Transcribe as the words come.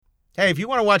Hey, if you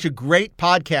want to watch a great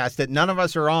podcast that none of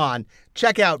us are on,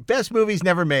 check out Best Movies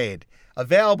Never Made.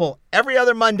 Available every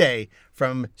other Monday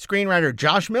from screenwriter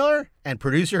Josh Miller and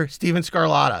producer Steven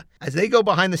Scarlatta as they go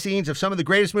behind the scenes of some of the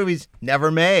greatest movies never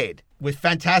made with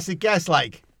fantastic guests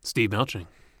like Steve Melching,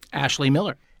 Ashley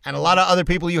Miller, and a lot of other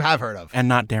people you have heard of. And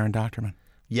not Darren Doctorman.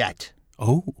 Yet.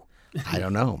 Oh. I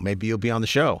don't know. Maybe you'll be on the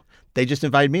show. They just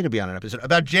invited me to be on an episode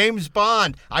about James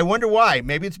Bond. I wonder why.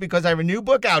 Maybe it's because I have a new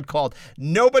book out called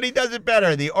Nobody Does It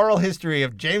Better, The Oral History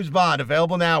of James Bond,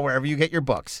 available now wherever you get your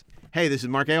books. Hey, this is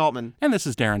Mark A. Altman. And this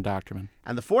is Darren Doctorman.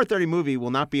 And the 4:30 movie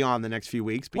will not be on the next few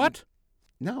weeks. What?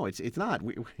 No, it's not.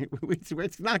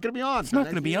 It's not going to be on. It's not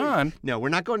going to be on? No, we're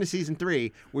not going to season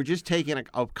 3. We're just taking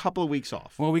a couple of weeks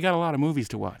off. Well, we got a lot of movies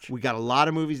to watch. We got a lot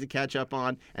of movies to catch up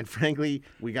on. And frankly,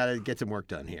 we got to get some work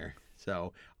done here.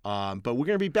 So, but we're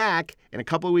going to be back in a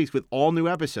couple of weeks with all new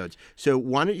episodes. So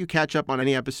why don't you catch up on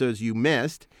any episodes you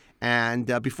missed? And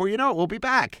before you know it, we'll be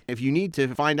back. If you need to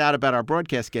find out about our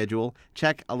broadcast schedule,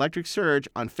 check Electric Surge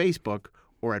on Facebook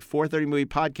or at 430 Movie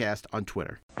Podcast on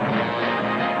Twitter.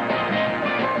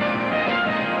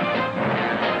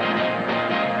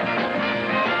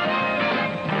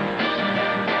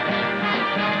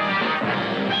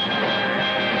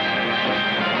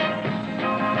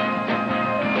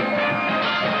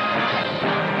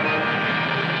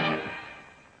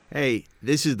 Hey,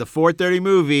 this is the 430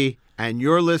 Movie, and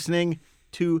you're listening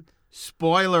to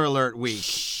Spoiler Alert Week.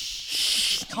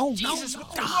 Oh, Jesus,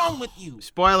 what's wrong with you?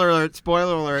 Spoiler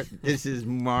alert. This is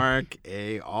Mark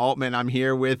A. Altman. I'm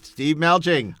here with Steve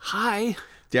Melching. Hi.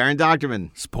 Darren Doctorman.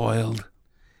 Spoiled.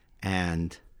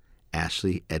 And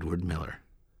Ashley Edward Miller.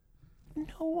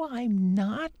 No, I'm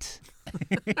not.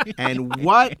 And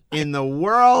what in the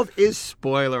world is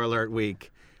Spoiler Alert Week?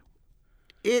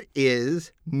 It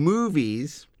is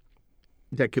movies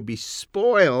that could be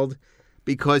spoiled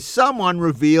because someone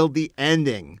revealed the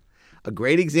ending. A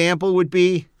great example would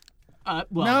be... Well,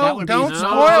 No, that would don't be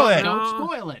spoil it. Don't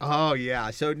spoil it. Oh,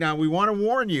 yeah. So now we want to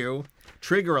warn you,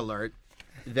 trigger alert,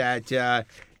 that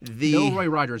No Roy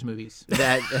Rogers movies.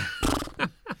 that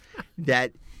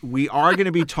we are going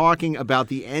to be talking about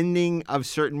the ending of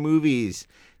certain movies.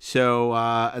 So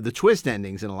the twist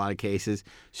endings in a lot of cases.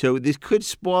 So this could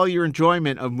spoil your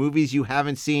enjoyment of movies you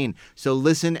haven't seen. So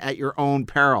listen at your own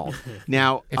peril.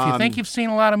 Now, If you think you've seen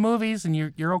a lot of movies and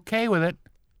you're okay with it,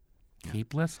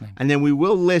 keep listening. and then we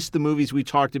will list the movies we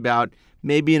talked about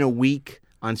maybe in a week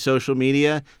on social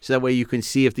media, so that way you can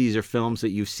see if these are films that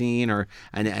you've seen,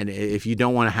 and if you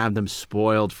don't want to have them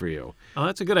spoiled for you. Oh,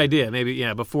 that's a good idea. Maybe,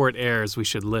 before it airs, we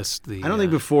should list the... I don't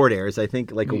think before it airs. I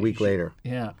think like a week later.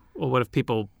 Yeah. Well, what if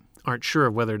people aren't sure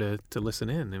of whether to listen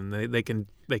in, and they can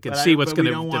But see what's going we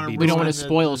to don't wanna be... We don't want to ruin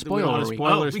spoil we spoiler don't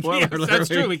wanna week. spoil yes, alert. that's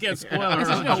true. We can't spoil our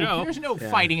own show. There's no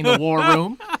fighting in the war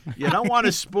room. You don't want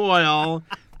to spoil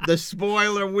the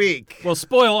spoiler week. We'll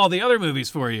spoil all the other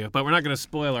movies for you, but we're not going to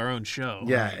spoil our own show.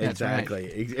 Yeah, That's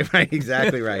exactly. Right,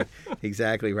 exactly right.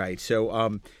 Exactly right.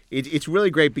 So it's really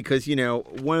great because,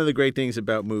 one of the great things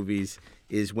about movies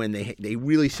is when they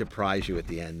really surprise you at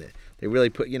the end. They really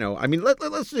put,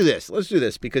 let's do this. Let's do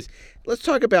this because let's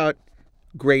talk about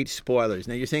great spoilers.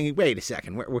 Now you're saying, wait a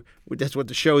second, that's what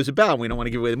the show is about. We don't want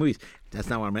to give away the movies. That's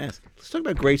not what I'm asking. Let's talk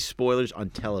about great spoilers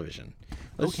on television.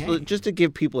 Just to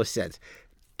give people a sense.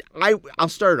 I'll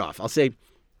start it off. I'll say,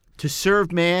 To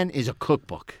Serve Man is a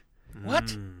cookbook.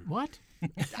 What? What?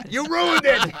 You ruined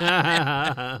it!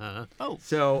 Oh.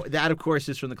 So that, of course,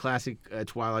 is from the classic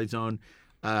Twilight Zone.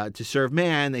 To Serve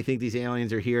Man, they think these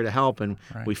aliens are here to help, and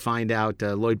we find out,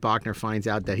 Lloyd Bachner finds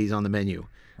out that he's on the menu.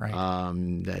 Right.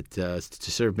 That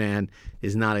To Serve Man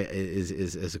is not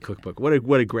is a cookbook. What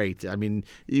a great! I mean,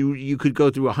 you could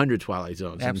go through 100 Twilight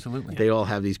Zones. Absolutely. They all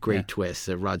have these great twists.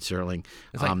 Rod Serling.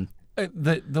 It's like,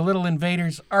 the little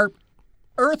invaders are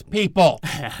Earth people.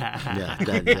 Yeah,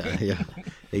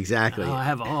 exactly. I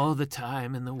have all the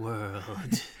time in the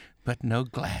world. But no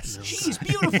glasses. She's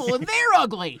beautiful and they're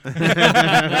ugly.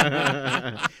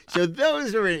 So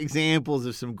those are examples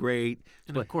of some great.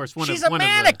 And of course, one She's of a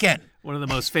mannequin. one of the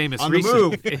most famous On the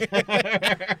recent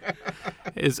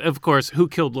is, of course, Who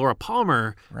Killed Laura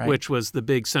Palmer, Right. which was the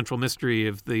big central mystery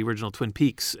of the original Twin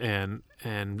Peaks, and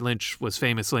Lynch was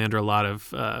famously under a lot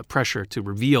of pressure to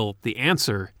reveal the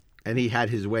answer. And he had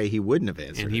his way; he wouldn't have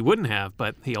answered. And he wouldn't have,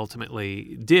 but he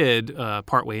ultimately did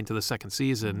partway into the second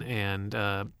season, and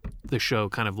the show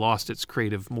kind of lost its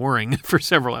creative mooring for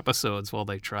several episodes while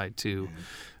they tried to,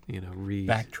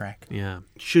 Backtrack. Yeah,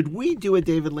 Should we do a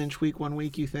David Lynch week one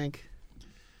week? You think?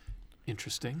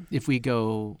 interesting. If we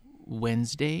go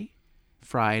Wednesday,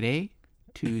 Friday,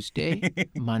 Tuesday,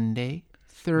 Monday,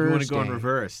 Thursday. You want to go in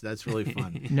reverse? That's really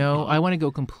fun. No, I want to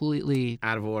go completely.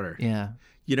 Out of order. Yeah.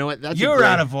 You know what? That's You're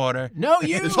out of order. No,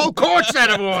 you. This whole court's out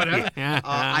of order.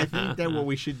 I think that what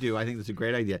we should do, I think that's a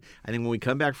great idea. I think when we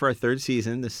come back for our third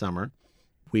season this summer,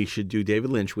 we should do David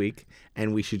Lynch Week,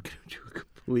 and we should do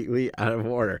completely out of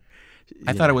order.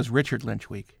 I thought it was Richard Lynch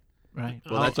Week. Right.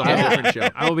 Well, that's a whole different show.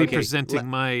 I will be Okay, presenting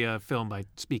my film by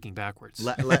speaking backwards.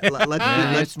 Let's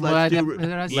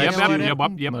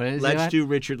do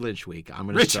Richard Lynch Week. I'm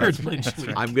going to start. Richard Lynch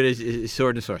Week. I'm going to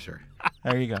Sword and Sorcerer.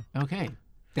 There you go. Okay.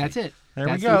 That's it. There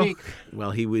we That's go. The week.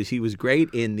 Well, he was great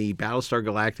in the Battlestar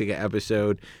Galactica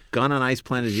episode Gun on Ice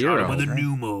Planet Zero. With a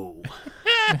pneumo.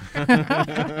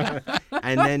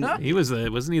 And then He was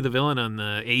wasn't he the villain on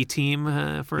the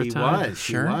A-Team for a time?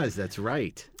 Sure. He was. That's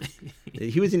right.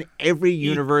 He was in every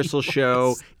Universal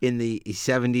show in the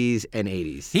 70s and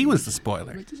 80s. He was the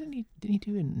spoiler. Wait, didn't he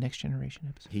do a Next Generation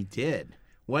episode? He did.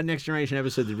 What Next Generation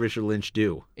episode did Richard Lynch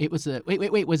do? It was a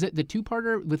wait. Was it the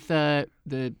two-parter with the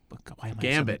why am I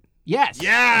Gambit. Yes.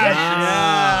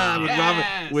 Yeah.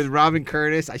 With Robin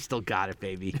Curtis. I still got it,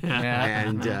 baby. Yeah.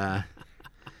 And Well,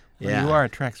 yeah. you are a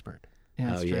Trexpert.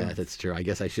 Yeah, Oh yeah, that's true. I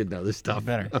guess I should know this stuff.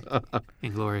 Better.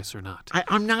 Inglorious or not.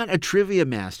 I'm not a trivia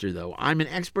master, though. I'm an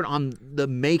expert on the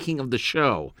making of the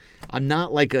show. I'm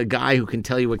not like a guy who can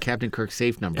tell you what Captain Kirk's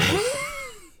safe number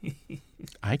is.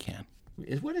 I can.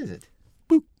 What is it?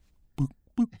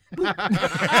 Okay.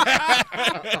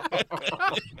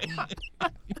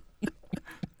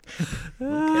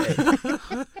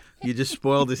 You just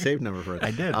spoiled the safe number for us.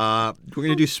 I did. We're going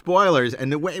to do spoilers,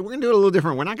 and we're going to do it a little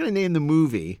different. We're not going to name the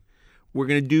movie. We're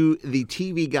going to do the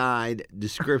TV guide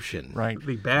description. Right.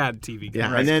 The bad TV guy.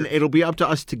 Yeah, and then it'll be up to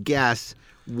us to guess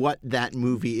what that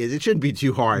movie is. It shouldn't be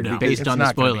too hard. No. because Based It's on the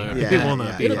not gonna be. spoiler. Yeah, It will not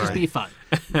yeah, be. It'll yeah. just be fun.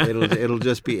 it'll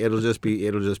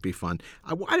just be fun.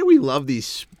 Why do we love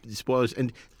these spoilers?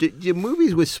 And do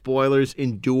movies with spoilers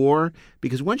endure?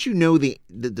 Because once you know the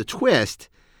twist,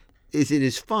 it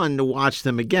is fun to watch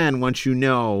them again once you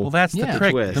know. Well, that's Yeah. the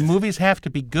trick. Twist. The movies have to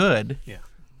be good Yeah.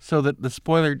 so that the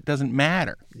spoiler doesn't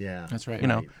matter. Yeah, That's right. You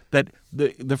know, that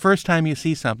the first time you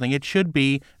see something, it should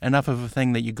be enough of a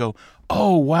thing that you go,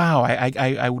 oh, wow,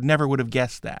 I never would have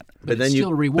guessed that. But It's then still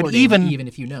you, rewarding, even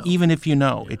if you know. Even if you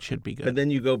know, it should be good. but then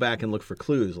you go back and look for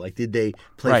clues. Like, did they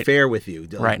play Right. fair with you?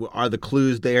 Right. Are the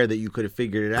clues there that you could have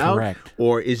figured it out? Correct.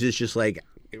 Or is this just like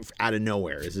out of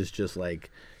nowhere? Is this just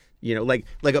like, you know, like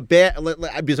a bad?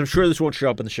 Because I'm sure this won't show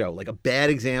up in the show. Like a bad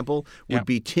example would Yeah.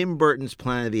 be Tim Burton's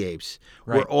Planet of the Apes,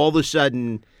 where Right. all of a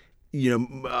sudden, you know,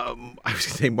 I was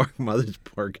gonna say Mark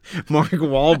Wahlberg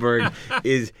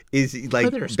is like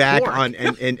Mother's back pork. on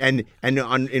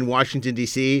in Washington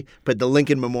D.C., but the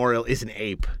Lincoln Memorial is an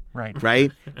ape. Right.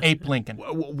 Right? Ape Lincoln.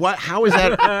 What? How is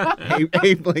that?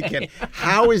 Abe Lincoln.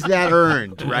 How is that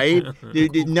earned? Right?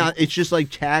 It's just like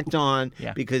tacked on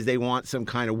Yeah. because they want some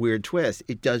kind of weird twist.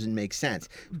 It doesn't make sense.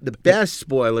 The best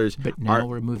spoilers But now are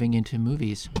we're moving into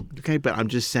movies. okay. But I'm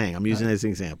just saying. I'm using it as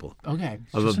an example Okay.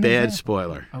 of a just an bad example.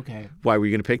 spoiler. Okay. Why were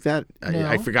you going to pick that? No.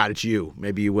 I forgot it's you.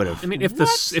 Maybe you would have. I mean, if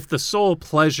the sole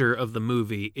pleasure of the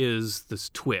movie is this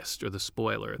twist or the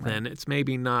spoiler, then it's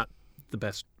maybe not the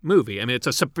best movie. I mean,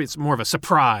 it's more of a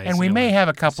surprise. And we you know, may like- have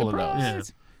a couple of those.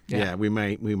 Surprise. Yeah, we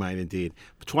might indeed.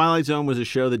 Twilight Zone was a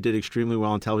show that did extremely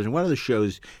well on television. What other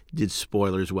shows did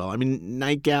spoilers well? I mean,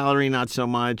 Night Gallery, not so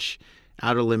much.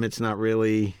 Outer Limits, not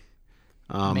really.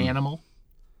 Manimal.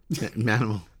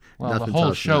 Manimal. Well, Nothing the whole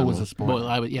touched show was Manimal. a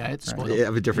spoiler. It's spoiled. Yeah,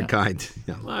 of a different kind.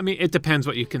 Yeah. Well, I mean, it depends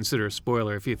what you consider a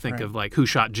spoiler. If you think Right. of like Who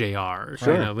Shot J.R.,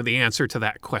 Sure. you know, with the answer to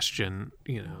that question,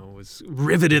 you know, was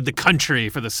riveted the country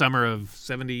for the summer of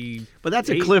 70. But that's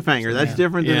a cliffhanger. That's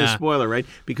different than a Yeah. spoiler, right?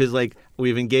 Because like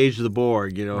we've engaged the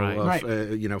Borg, you know, Right. Right.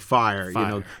 fire, you know,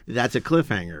 Fire. that's a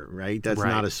cliffhanger, right? That's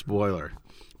Right. not a spoiler.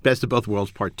 Best of Both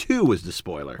Worlds Part 2 was the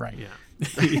spoiler. Right. Yeah.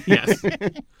 Yes.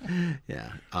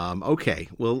 Yeah. Okay.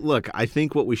 Well, look, I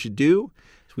think what we should do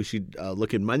is we should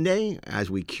look at Monday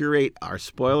as we curate our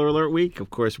spoiler alert week.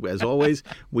 Of course, as always,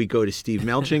 we go to Steve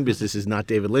Melching because this is not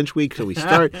David Lynch week. So we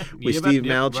start with Yep, Steve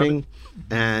yep, love Melching.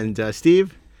 And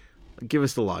Steve, give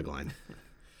us the log line.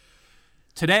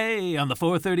 Today on the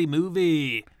 4:30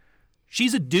 movie,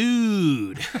 she's a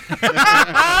dude.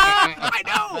 I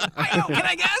know. Can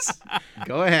I guess?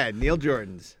 Go ahead. Neil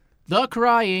Jordan's. The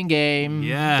Crying Game.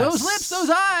 Yes. Those lips, those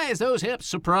eyes, those hips.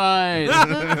 Surprise.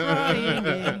 The Crying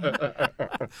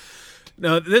Game.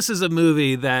 No, this is a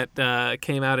movie that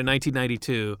came out in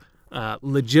 1992.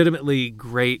 Legitimately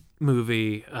great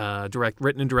movie,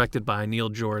 written and directed by Neil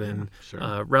Jordan.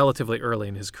 Sure. Relatively early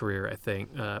in his career, I think.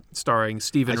 Starring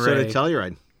Stephen I Ray. started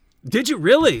Telluride. Did you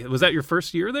really? Was that your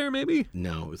first year there? Maybe.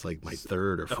 No, it was like my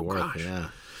third or fourth. gosh. Yeah.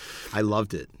 I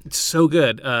loved it. It's so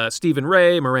good. Stephen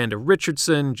Ray, Miranda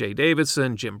Richardson, Jay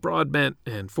Davidson, Jim Broadbent,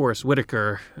 and Forrest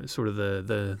Whitaker, sort of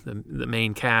the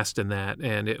main cast in that.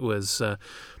 And it was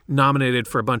nominated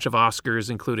for a bunch of Oscars,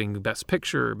 including Best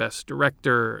Picture, Best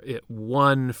Director. It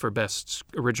won for Best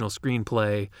Original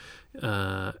Screenplay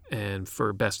and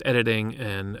for Best Editing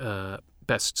and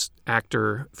Best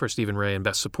Actor for Stephen Ray and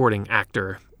Best Supporting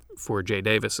Actor for Jay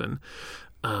Davison.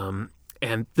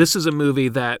 And this is a movie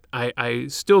that I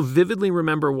still vividly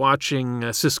remember watching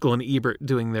Siskel and Ebert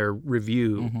doing their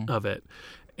review of it.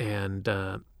 And,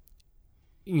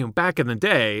 back in the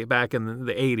day, back in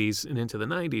the 80s and into the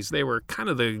 90s, they were kind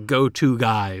of the go-to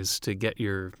guys to get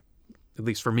your, at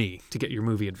least for me, to get your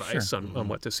movie advice on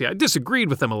what to see. I disagreed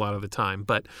with them a lot of the time,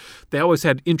 but they always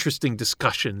had interesting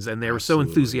discussions, and they were so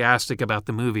enthusiastic about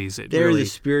the movies. They're the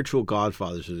spiritual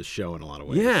godfathers of the show in a lot of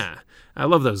ways. Yeah, I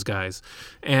love those guys.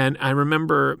 And I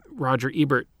remember Roger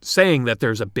Ebert saying that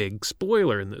there's a big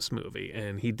spoiler in this movie,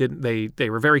 and he didn't. They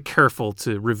were very careful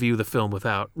to review the film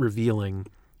without revealing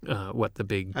what the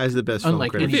big as the best film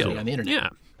unlike critic anything do. on the internet. Yeah.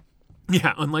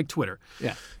 Yeah, unlike Twitter,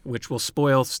 which will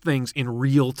spoil things in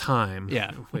real time.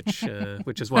 Yeah. which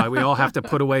is why we all have to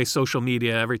put away social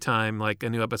media every time like a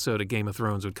new episode of Game of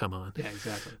Thrones would come on. Yeah,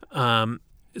 exactly.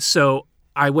 So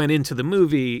I went into the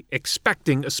movie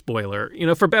expecting a spoiler.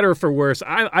 For better or for worse,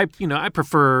 I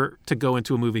prefer to go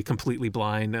into a movie completely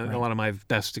blind. A lot of my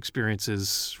best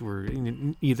experiences were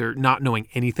either not knowing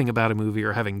anything about a movie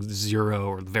or having zero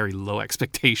or very low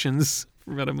expectations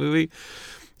about a movie.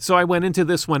 So I went into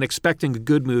this one expecting a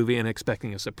good movie and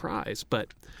expecting a surprise, but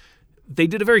they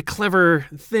did a very clever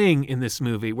thing in this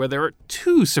movie where there are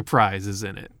two surprises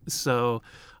in it. So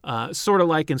sort of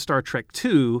like in Star Trek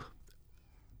II,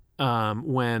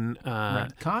 when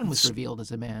Khan was revealed as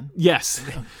a man. Yes,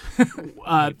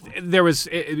 there was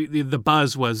the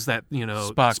buzz was that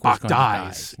Spock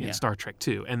dies in Star Trek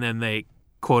II, and then they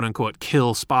quote unquote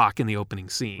kill Spock in the opening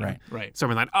scene. Right. So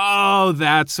we're like, oh,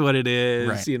 that's what it is.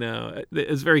 Right.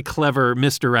 It's very clever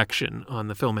misdirection on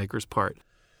the filmmaker's part.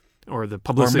 Or the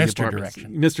publicity department.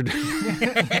 Mr.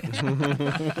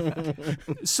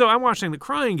 So I'm watching The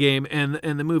Crying Game, and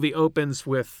the movie opens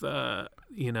with,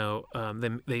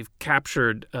 they've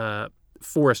captured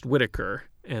Forrest Whitaker,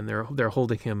 and they're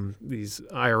holding him. These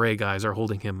IRA guys are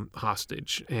holding him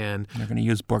hostage, and they're going to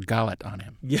use Borgullet on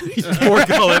him. Yeah,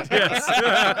 Borgullet, yes.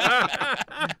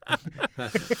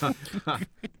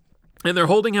 And they're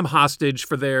holding him hostage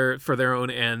for their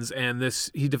own ends. And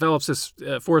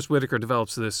Forrest Whitaker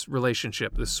develops this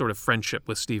relationship, this sort of friendship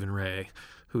with Stephen Ray,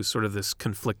 who's sort of this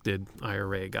conflicted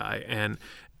IRA guy. And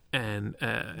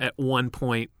at one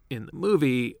point in the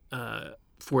movie,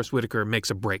 Forrest Whitaker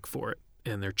makes a break for it.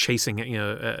 And they're chasing it,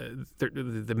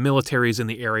 the military's in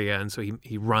the area, and so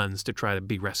he runs to try to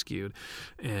be rescued,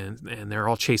 and they're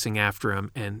all chasing after him,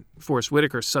 and Forrest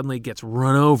Whitaker suddenly gets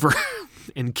run over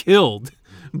and killed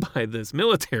by this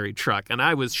military truck, and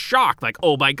I was shocked, like,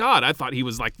 oh my God, I thought he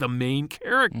was like the main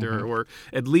character or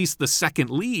at least the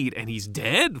second lead, and he's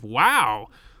dead? Wow.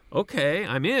 Okay,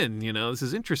 I'm in, this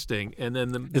is interesting. And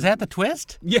then Is that the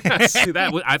twist? Yes,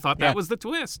 I thought that was the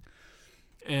twist.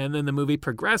 And then the movie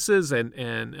progresses,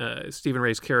 and Stephen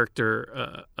Ray's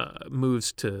character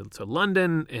moves to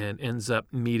London and ends up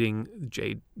meeting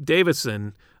Jay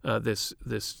Davison, this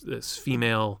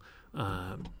female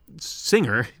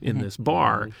singer in this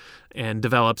bar, and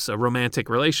develops a romantic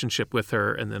relationship with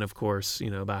her. And then, of course,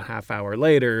 about a half hour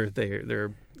later,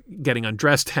 they're getting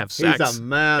undressed to have sex. He's a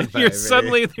man, baby.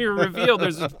 Suddenly you're revealed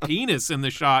there's a penis in the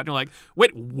shot, and you're like,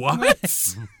 wait,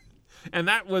 what? And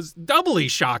that was doubly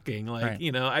shocking. Like, right.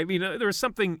 There was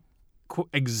something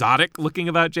exotic looking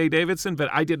about Jay Davidson, but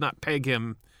I did not peg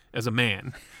him as a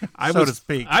man. So to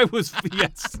speak. I was,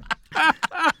 yes.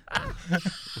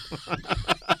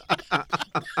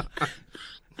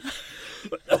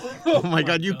 Oh my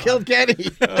God, you killed Kenny.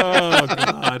 Oh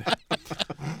God.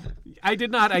 I did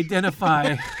not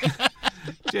identify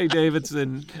Jay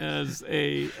Davidson as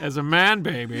a man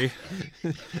baby.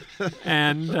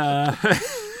 And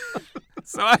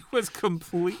so I was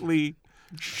completely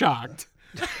shocked.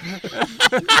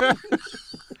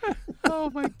 Oh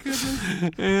my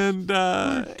goodness. And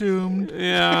We're doomed.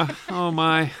 Yeah. Oh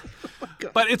my.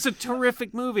 But it's a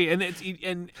terrific movie, and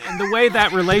and the way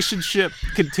that relationship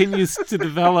continues to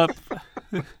develop.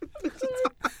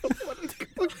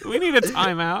 We need a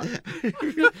timeout.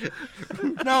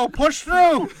 No, push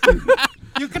through.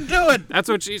 You can do it. That's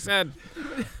what she said.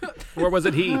 Or was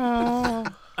it he?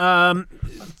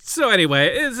 So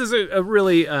anyway, this is a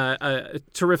really a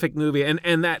terrific movie,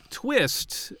 and that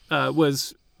twist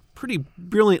was pretty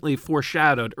brilliantly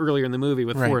foreshadowed earlier in the movie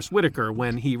with Right. Forrest Whitaker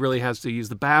when he really has to use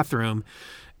the bathroom,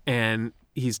 and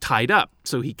he's tied up,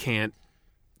 so he can't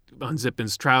unzip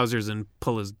his trousers and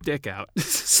pull his dick out.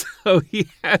 So he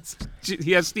has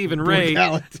Stephen Ray.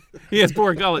 He has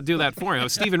poor Gullet do that for him.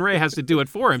 Stephen Ray has to do it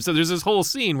for him. So there's this whole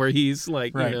scene where he's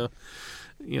like, Right.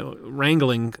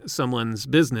 wrangling someone's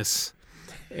business,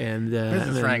 and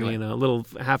then, wrangling. a little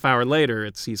half hour later,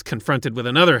 he's confronted with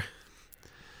another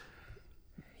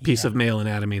piece of male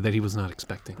anatomy that he was not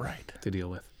expecting to deal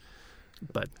with.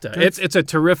 But it's a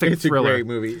terrific It's thriller. a great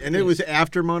movie, and it was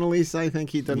after Mona Lisa. I think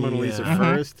he'd done Mona Lisa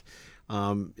first.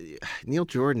 Neil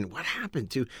Jordan, what happened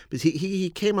to? Because he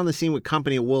came on the scene with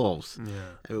Company of Wolves,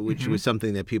 which was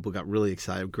something that people got really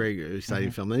excited. Great, exciting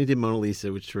film. Then he did Mona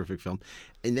Lisa, which is a terrific film,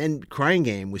 and then Crying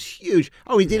Game was huge.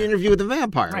 Oh, he did Interview with the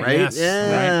Vampire, right? Yes.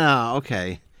 Yeah,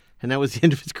 okay, and that was the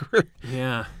end of his career.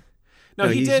 Yeah. No,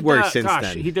 No, he he's did. worked since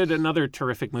then. He did another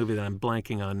terrific movie that I'm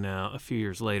blanking on now. A few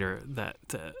years later, that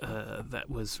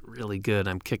was really good.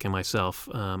 I'm kicking myself.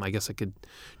 I guess I could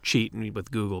cheat with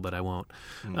Google, but I won't.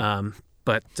 I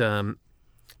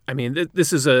mean,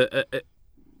 this is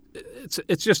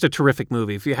it's just a terrific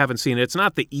movie. If you haven't seen it, it's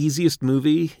not the easiest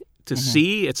movie to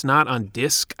see. It's not on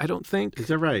disc, I don't think. Is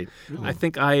that right? I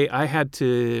think I had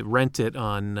to rent it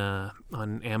on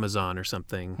Amazon or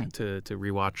something to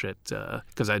rewatch it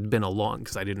because I didn't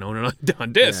own it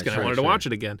on disc and I wanted to watch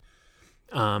it again.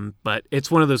 But it's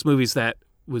one of those movies that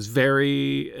was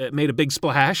made a big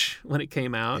splash when it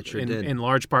came out, It sure did. in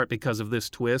large part because of this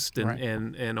twist and, Right.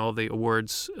 and all the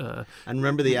awards. And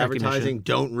remember the recognition. advertising?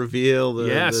 Don't reveal the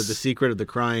Yes. the secret of the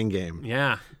Crying Game.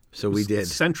 Yeah. So we did.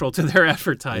 Central to their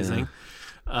advertising.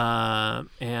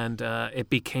 And it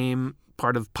became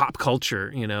part of pop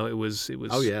culture. It was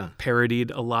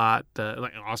parodied a lot.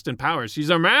 Like Austin Powers, she's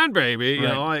a man, baby.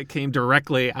 It came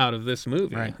directly out of this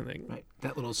movie. Right. I think. Right.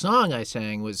 That little song I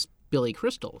sang was Billy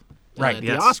Crystal. Right, At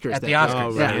yes. the Oscars. At the that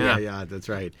Oscars. year. Oh, right. Yeah, that's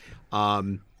right.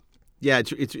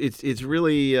 It's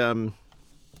really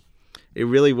it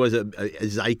really was a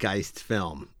zeitgeist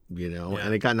film,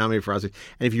 and it got nominated for Oscars.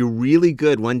 And if you're really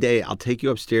good, one day I'll take you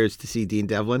upstairs to see Dean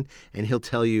Devlin, and he'll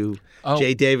tell you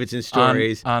Jay Davidson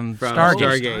stories on from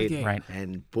Stargate. Stargate. Right.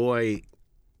 And boy,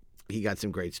 he got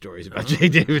some great stories about Jay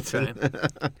Davidson.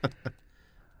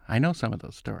 I know some of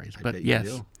those stories, I but bet you yes.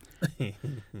 do.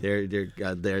 They're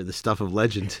the stuff of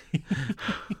legend.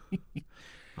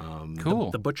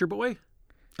 Cool. The Butcher Boy.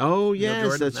 Oh Neil yes,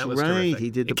 Jordan? that's That was right. terrific. He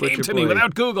did the It came Butcher to Boy. me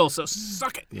without Google, so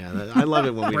suck it. Yeah, I love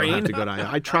it when we don't have Brain. to go to.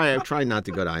 I try not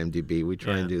to go to IMDb. We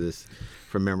try and do this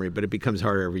from memory, but it becomes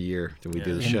harder every year that we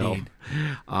do the show.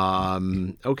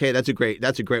 Indeed. Okay, that's a great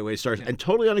way to start, and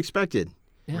totally unexpected.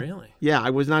 Really? Yeah,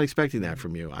 I was not expecting that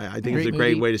from you. I think it's a Great great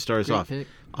movie, way to start us great off. pick.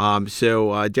 So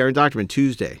Darren Doctorman,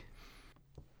 Tuesday.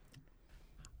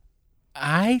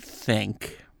 I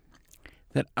think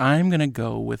that I'm going to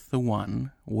go with the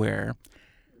one where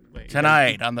Wait,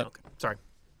 tonight on the. Okay, sorry.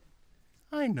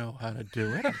 I know how to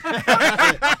do it.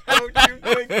 Don't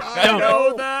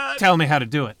tell me how to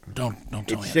do it. Don't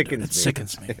tell me. sickens It me.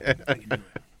 sickens me.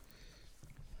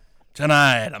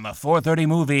 Tonight on the 4:30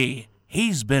 movie,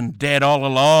 he's been dead all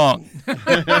along.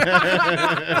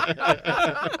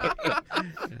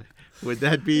 Would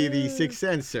that be the Sixth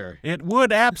Sense, sir? It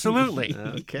would absolutely.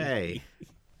 Okay.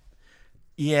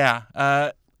 Yeah.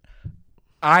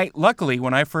 I luckily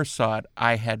when I first saw it,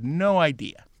 I had no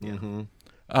idea. Mm-hmm.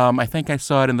 I think I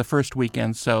saw it in the first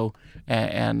weekend. So,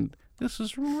 and this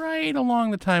was right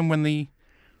along the time when the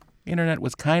internet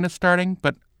was kind of starting,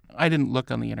 but I didn't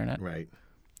look on the internet. Right.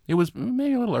 It was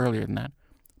maybe a little earlier than that.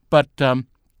 But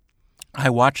I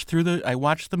watched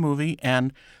the movie,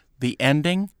 and the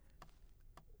ending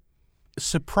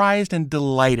surprised and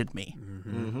delighted me.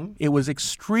 Mm-hmm. It was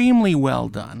extremely well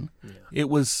done. Yeah. It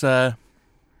was,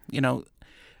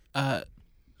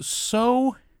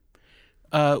 so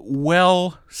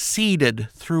well seeded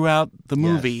throughout the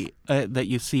movie that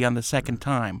you see on the second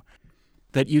time,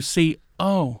 that you see,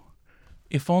 oh,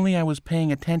 if only I was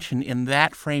paying attention in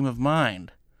that frame of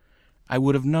mind, I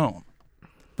would have known.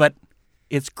 But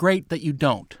it's great that you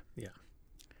don't. Yeah.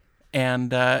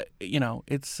 And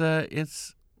it's a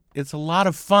lot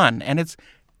of fun, and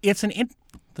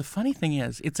the funny thing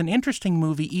is, it's an interesting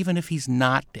movie even if he's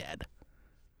not dead.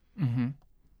 Mm-hmm.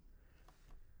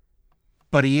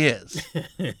 But he is.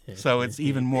 So it's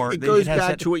even more. It goes has back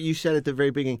that- to what you said at the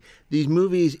very beginning. These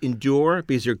movies endure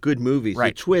because they're good movies.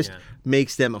 Right. The twist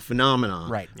makes them a phenomenon.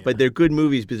 Right. But they're good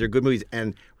movies because they're good movies.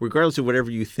 And regardless of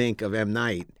whatever you think of M.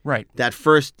 Night, Right. that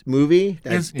first movie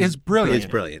Is brilliant.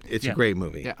 It's brilliant. It's Yeah. a great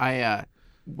movie. Yeah, I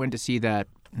went to see that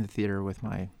in the theater with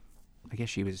my, I guess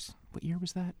she was, what year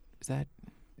was that? Is that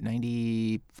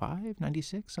 95,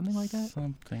 96, something like that?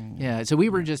 Something. Yeah, so we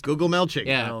were just, Google Melching.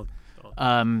 yeah. Oh,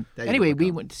 That you Anyway, can we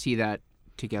overcome. went to see that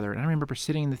together, and I remember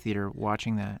sitting in the theater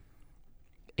watching that,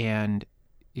 and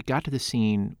it got to the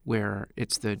scene where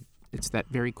it's that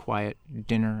very quiet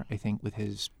dinner, I think, with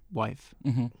his wife.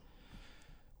 Mm-hmm.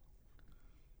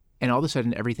 And all of a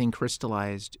sudden, everything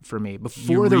crystallized for me. You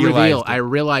Before the realized reveal, it. I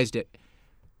realized it.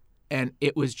 And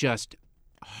it was just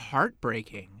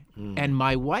heartbreaking. And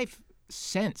my wife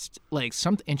sensed like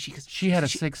something, and She had a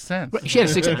sixth sense. She had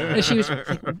a sixth sense. And she was like,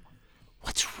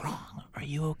 "What's wrong? Are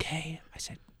you okay?" I was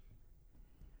like,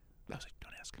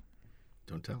 "Don't ask.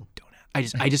 Don't tell. Don't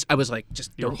ask." I was like,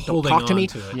 "Just You're don't holding talk to on me,"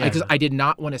 to it. because I did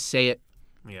not want to say it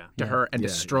Yeah. to her and Yeah,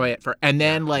 destroy it for. And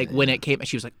then when it came,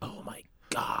 she was like, "Oh my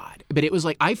God!" But it was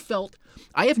like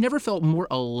I have never felt more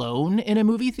alone in a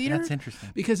movie theater. That's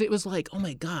interesting. Because it was like, oh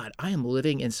my God, I am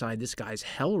living inside this guy's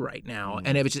hell right now,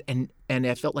 and it was just and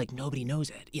I felt like nobody knows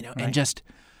it,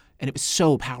 and it was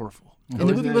so powerful. And the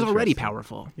Isn't movie that was already interesting?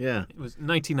 powerful. Yeah. It was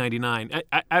 1999.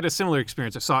 I had a similar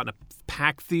experience. I saw it in a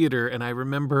packed theater, and I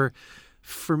remember,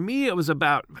 for me, it was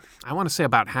about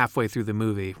halfway through the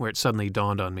movie where it suddenly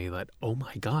dawned on me that, oh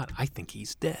my God, I think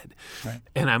he's dead. Right.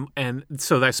 And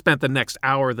so I spent the next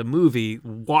hour of the movie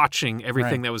watching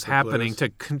everything Right. that was happening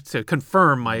to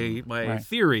confirm my Right.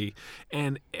 theory.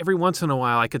 And every once in a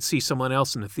while, I could see someone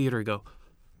else in the theater go,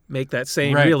 make that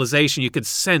same Right. realization. You could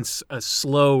sense a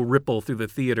slow ripple through the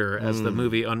theater as the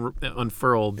movie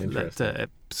unfurled. That Interesting.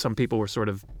 some people were sort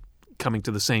of coming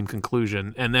to the same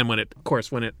conclusion, and then when it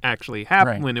actually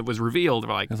happened, Right. when it was revealed,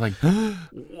 they're like, It's like,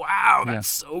 "Wow, that's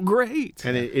so great!"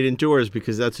 And it endures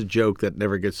because that's a joke that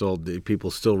never gets old. The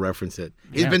people still reference it.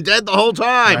 He's Yeah. been dead the whole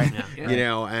time, Right. you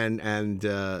know. And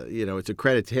it's a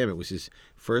credit to him. It was his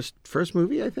first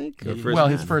movie, I think. Or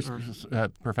his first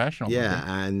professional. Yeah,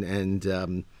 and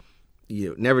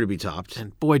never to be topped.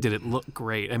 And boy, did it look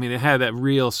great! I mean, it had that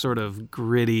real sort of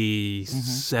gritty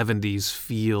 '70s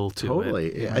feel to Totally,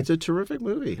 it. it's a terrific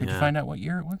movie. Did you find out what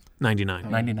year it was? 99.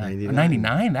 99. 99.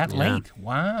 99, that Yeah. late.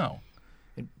 Wow.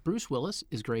 And Bruce Willis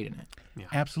is great in it.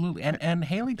 Absolutely. And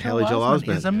Haley Haley Joel Joel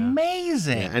Osment is Osment.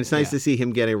 amazing. Yeah, and it's nice to see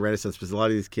him getting a renaissance because a lot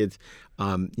of these kids,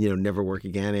 never work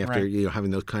again after Right.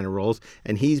 having those kind of roles.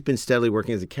 And he's been steadily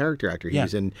working as a character actor. He Yeah.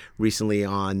 was in recently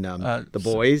on The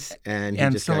Boys, and he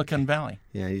And just Silicon Valley.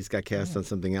 he's got cast on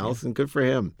something else, and good for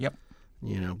him. Yep.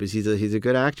 Because he's a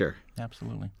good actor.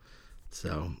 Absolutely.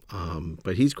 So,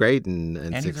 but he's great in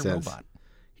And Sixth he's a Sense. robot.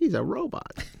 He's a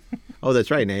robot. Oh, that's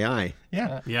right, an AI.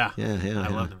 Yeah. Yeah, Yeah.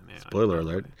 I loved him. Yeah. Spoiler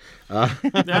alert. No,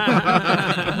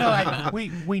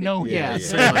 we know. Yeah.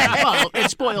 Yes. Well, it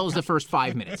spoils the first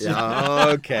 5 minutes.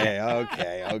 Okay.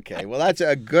 Well, that's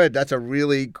a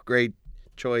really great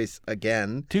choice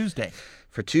again Tuesday.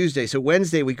 for Tuesday. So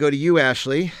Wednesday we go to you,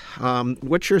 Ashley.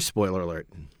 What's your spoiler alert?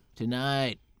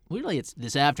 Tonight, really, it's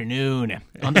this afternoon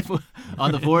on the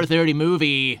 4:30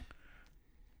 movie.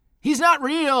 He's not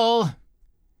real.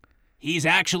 He's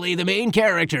actually the main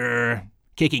character,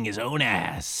 kicking his own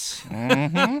ass.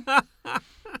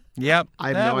 Yep. I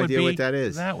have that no would idea be- what that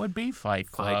is. That would be Fight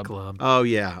Club. Fight Club. Oh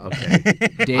yeah, okay.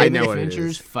 David know what it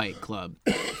Fincher's is. Fight Club.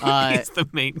 He's the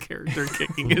main character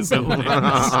kicking his own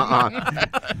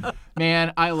ass.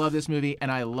 Man, I love this movie,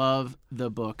 and I love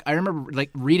the book. I remember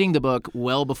reading the book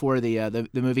well before the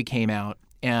movie came out,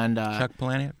 and Chuck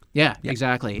Palahniuk. yeah,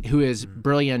 exactly, who is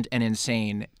brilliant and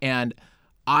insane. And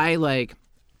I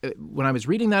when I was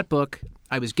reading that book,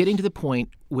 I was getting to the point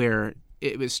where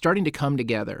it was starting to come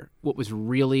together what was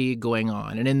really going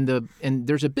on. And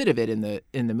there's a bit of it in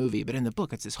the movie, but in the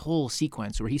book it's this whole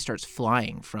sequence where he starts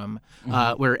flying from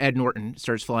where Ed Norton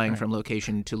starts flying from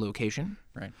location to location.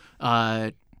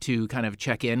 Right. To kind of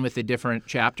check in with the different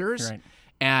chapters. Right.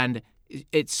 And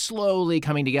it's slowly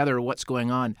coming together what's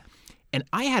going on. And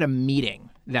I had a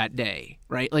meeting that day,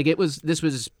 right? Like this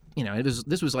was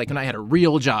like when I had a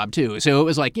real job too. So it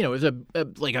was like, it was a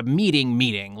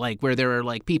meeting, like where there were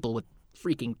like people with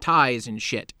freaking ties and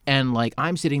shit. And like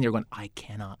I'm sitting there going, I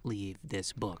cannot leave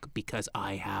this book because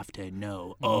I have to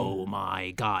know. Oh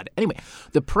my God. Anyway,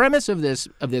 the premise of this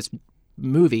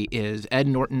movie is Ed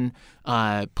Norton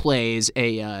plays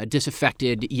a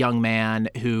disaffected young man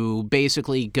who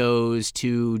basically goes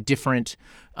to different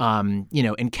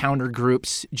encounter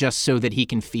groups just so that he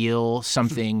can feel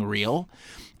something real.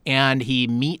 And he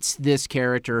meets this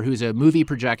character who's a movie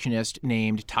projectionist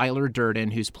named Tyler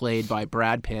Durden, who's played by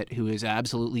Brad Pitt, who is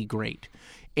absolutely great.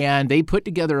 And they put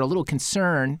together a little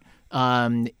concern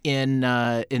in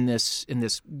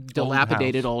this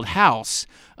dilapidated old house,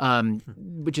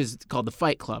 which is called the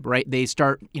Fight Club. Right? They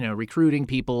start recruiting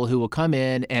people who will come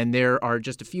in, and there are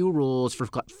just a few rules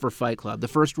for Fight Club. The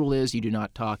first rule is you do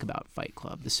not talk about Fight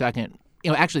Club. The second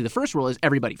actually the first rule is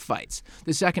everybody fights.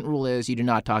 The second rule is you do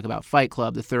not talk about Fight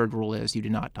Club. The third rule is you do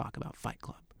not talk about Fight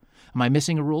Club. Am I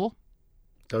missing a rule?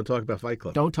 Don't talk about Fight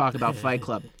Club. Don't talk about Fight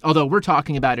Club. Although we're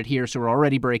talking about it here, so we're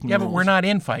already breaking Yeah, rules. but we're not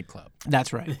in Fight Club.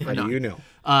 That's right. How do you know?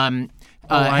 I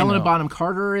Helena know. Bonham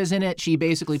Carter is in it. She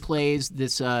basically plays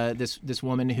this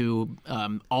woman who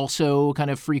also kind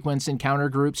of frequents encounter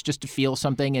groups just to feel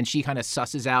something, and she kind of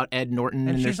susses out Ed Norton.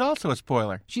 And there's- she's also a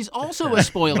spoiler. She's also a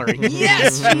spoiler.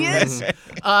 Yes, she is.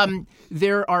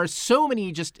 There are so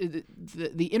many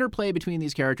the interplay between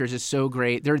these characters is so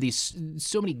great. There are these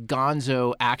so many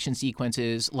gonzo action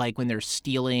sequences, like when they're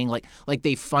stealing, like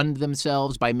they fund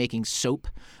themselves by making soap,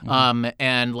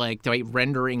 and like by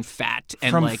rendering fat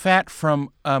and From like fat from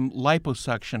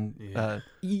liposuction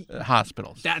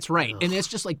hospitals. That's right. And it's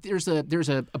just like there's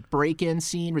a break-in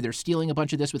scene where they're stealing a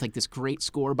bunch of this with like this great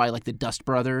score by like the Dust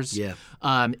Brothers. Yeah.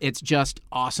 It's just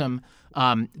awesome.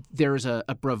 There's a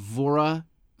bravura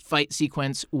fight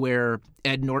sequence where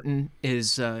Ed Norton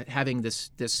is having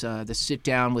this sit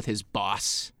down with his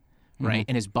boss. Right,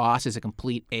 and his boss is a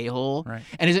complete a-hole. Right.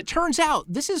 And as it turns out,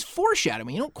 this is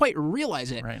foreshadowing. You don't quite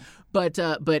realize it. Right. But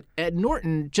Ed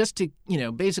Norton, just to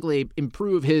basically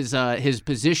improve his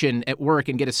position at work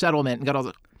and get a settlement and got all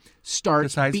the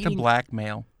Decides to beating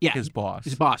blackmail his boss.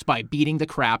 his boss by beating the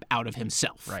crap out of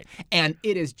himself. Right. And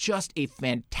it is just a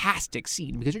fantastic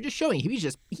scene because you're just showing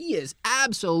he is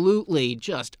absolutely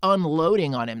just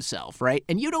unloading on himself, right?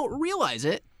 And you don't realize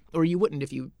it, or you wouldn't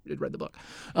if you had read the book,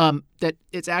 that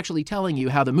it's actually telling you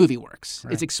how the movie works.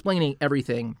 Right. It's explaining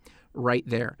everything right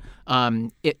there.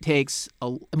 It takes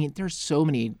there's so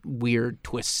many weird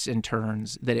twists and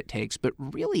turns that it takes, but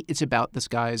really it's about this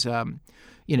guy's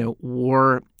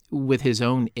war with his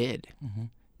own id,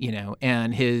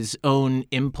 and his own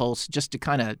impulse just to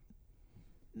kind of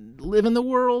live in the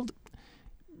world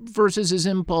versus his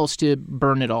impulse to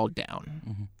burn it all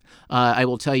down. I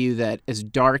will tell you that as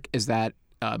dark as that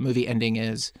movie ending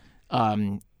is,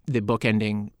 the book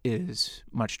ending is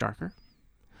much darker.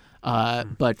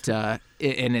 But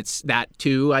it's that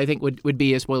too, I think would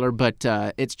be a spoiler, but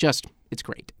it's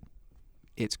great.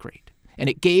 It's great. And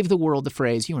it gave the world the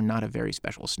phrase, "You are not a very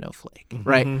special snowflake,"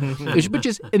 right? which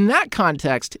is, in that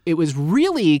context, it was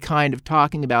really kind of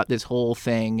talking about this whole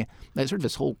thing, sort of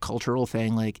this whole cultural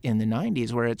thing, like in the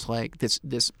 90s, where it's like this,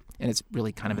 and it's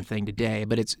really kind of a thing today,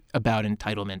 but it's about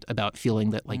entitlement, about feeling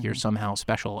that like you're somehow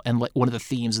special. And like one of the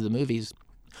themes of the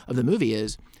movie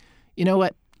is, you know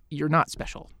what? You're not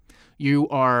special. You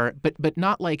are, but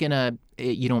not like in a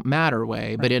you don't matter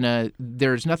way, but in a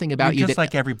there's nothing about You're you just that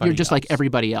like everybody You're just else. like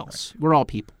everybody else. We're all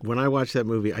people. When I watched that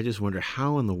movie, I just wonder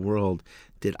how in the world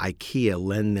did IKEA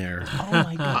lend their? Oh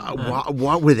my God!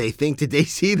 What would they think? Did they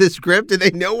see the script? Did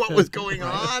they know what was going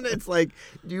on? It's like,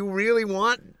 do you really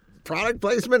want product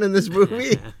placement in this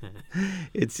movie?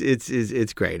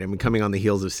 It's great. I mean, coming on the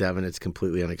heels of Seven, it's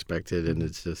completely unexpected, and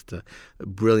it's just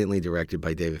brilliantly directed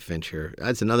by David Fincher.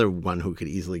 That's another one who could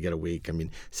easily get a week. I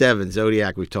mean, Seven,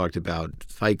 Zodiac, we've talked about.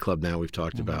 Fight Club, now we've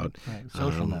talked about. Right.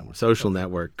 Social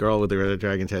Network, Girl with the Red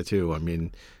Dragon Tattoo. I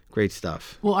mean, great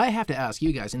stuff. Well, I have to ask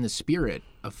you guys, in the spirit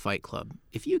of Fight Club,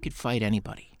 if you could fight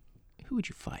anybody, who would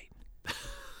you fight?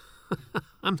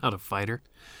 I'm not a fighter.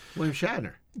 William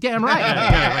Shatner. Damn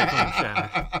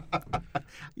right.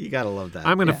 You gotta love that.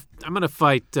 I'm gonna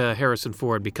fight Harrison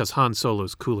Ford because Han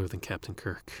Solo's cooler than Captain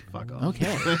Kirk. Fuck off.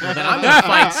 Okay. Well, then I'm going to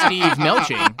fight Steve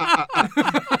Melching.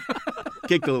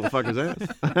 Kick the little fucker's ass.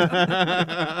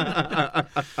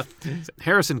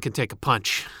 Harrison can take a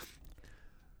punch.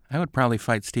 I would probably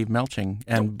fight Steve Melching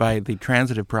and, by the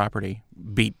transitive property,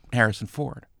 beat Harrison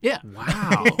Ford. Yeah.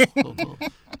 Wow.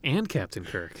 And Captain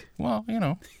Kirk. Well,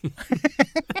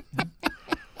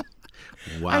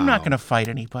 Wow. I'm not going to fight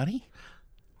anybody.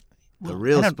 The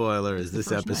real I don't- spoiler is this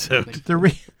first episode.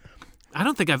 night, I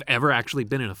don't think I've ever actually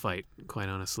been in a fight, quite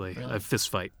honestly. A fist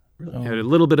fight. I had a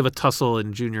little bit of a tussle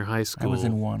in junior high I school. was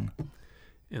in one.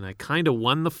 And I kind of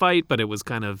won the fight, but it was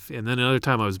kind of. And then another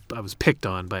time I was picked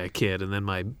on by a kid, and then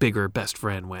my bigger best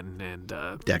friend went and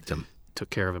Decked him. took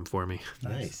care of him for me.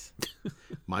 Nice.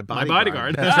 My My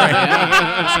bodyguard. bodyguard.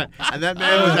 And that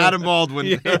man was Adam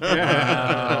Baldwin.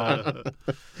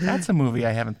 That's a movie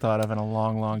I haven't thought of in a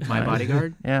long, long time. My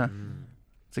Bodyguard? Yeah.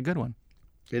 It's a good one.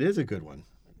 It is a good one.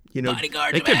 You know,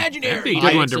 Bodyguard's They could- imaginary. that'd be a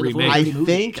good one to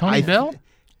remake.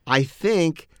 I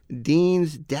think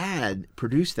Dean's dad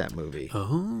produced that movie.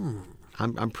 Oh.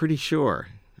 I'm pretty sure.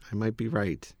 I might be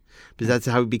right. Because that's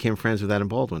how he became friends with Adam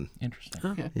Baldwin. Interesting.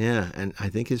 Okay. Yeah, and I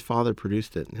think his father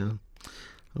produced it. Yeah.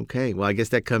 Okay, well, I guess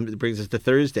that brings us to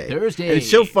Thursday. Thursday. And it's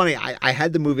so funny. I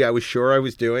had the movie I was sure I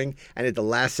was doing, and at the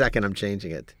last second I'm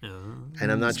changing it.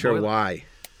 And I'm not sure Spoiler. why,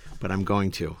 but I'm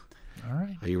going to. All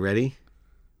right. Are you ready?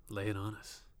 Lay it on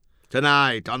us.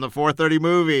 Tonight on the 4:30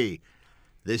 movie,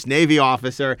 this Navy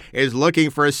officer is looking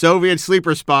for a Soviet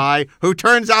sleeper spy who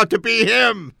turns out to be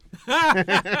him.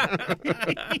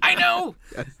 I know.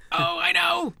 Oh, I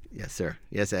know. Yes, sir.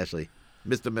 Yes, Ashley.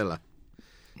 Mr. Miller.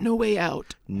 No Way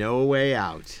Out. No Way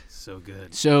Out. So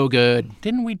good. So good.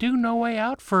 Didn't we do No Way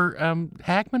Out for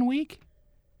Hackman Week?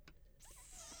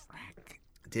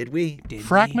 Did we?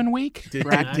 Frackman Week? Did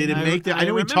it make the? I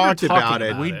know we remember talked talking about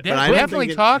it. about We it. but I don't definitely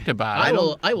think it- talked about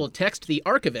it. I will text the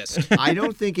archivist. I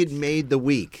don't think it made the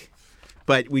week,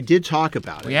 but we did talk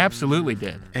about We it. absolutely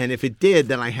did. And if it did,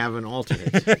 then I have an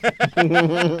alternate.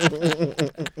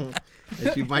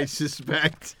 As you might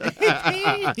suspect.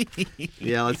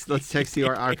 Yeah, let's text the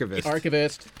archivist.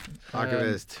 Archivist.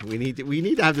 Archivist. We need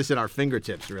to have this at our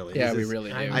fingertips, really. Yeah, This we is-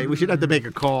 really do. we should have to make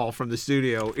a call from the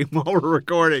studio while we're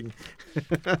recording.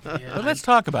 But let's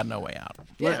talk about No Way Out.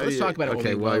 Yeah, let's talk about it.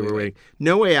 Okay, while we're waiting.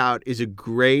 No Way Out is a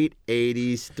great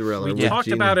 '80s thriller. We talked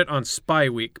about it on Spy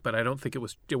Week, but I don't think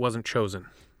it wasn't chosen.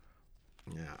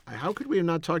 Yeah. How could we have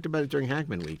not talked about it during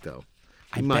Hackman Week, though?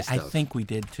 I have. think we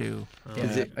did too.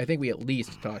 Yeah, I think we at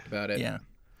least talked about it. Yeah.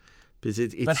 Because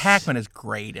it's, But Hackman is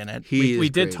great in it. We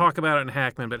did great. talk about it in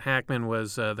Hackman, but Hackman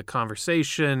was The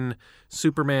Conversation,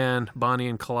 Superman, Bonnie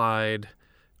and Clyde,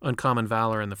 Uncommon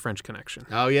Valor, and The French Connection.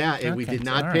 Oh yeah, we Okay, did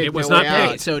not all right. pick. It was No not Way picked. Out.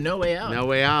 Okay, so No Way Out. No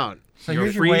Way Out. So You're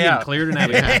here's your free way and out. clear to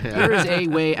navigate. There is a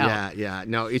way out. Yeah.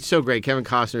 No, it's so great. Kevin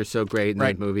Costner is so great in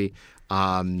Right. that movie.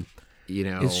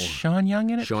 Is Sean Young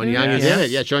in it? Sean too? Young is Yes. in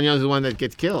it. Yeah, Sean Young is the one that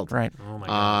gets killed. Right. Oh my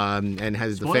God. And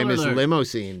has the Spoiler famous alert. limo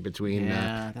scene between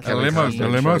Yeah, that's Kevin a limo- Costner the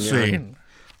and limo Sean Young. scene.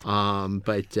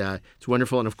 But it's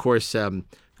wonderful, and of course,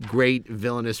 great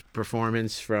villainous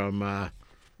performance from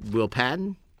Will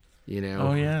Patton.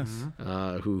 Oh yes.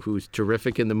 Who's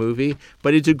terrific in the movie.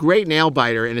 But it's a great nail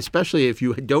biter, and especially if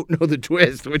you don't know the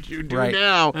twist, which you do Right.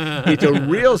 now, it's a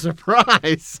real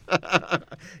surprise.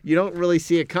 You don't really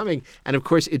see it coming. And of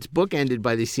course, it's bookended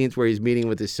by these scenes where he's meeting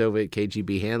with his Soviet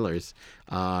KGB handlers.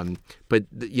 But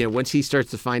once he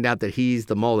starts to find out that he's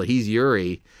the mole, that he's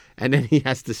Yuri, and then he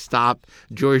has to stop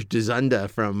George Dzunda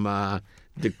from.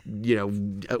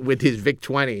 With his Vic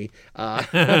 20, it's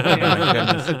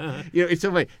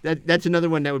so funny. That's another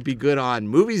one that would be good on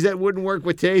movies that wouldn't work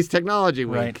with today's technology.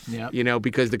 Right. Yep.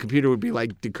 Because the computer would be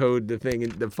like decode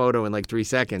the photo in like 3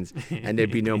 seconds, and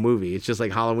there'd be no movie. It's just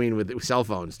like Halloween with cell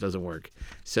phones doesn't work.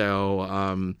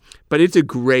 So, but it's a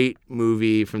great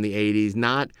movie from the '80s.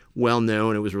 Not well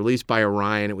known. It was released by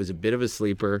Orion. It was a bit of a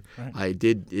sleeper. It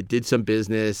did some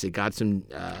business. It got some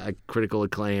critical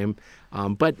acclaim.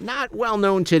 But not well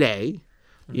known today,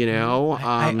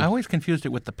 I always confused it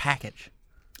with The Package.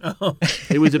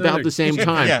 It was about the same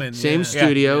time, Hackman, same yeah.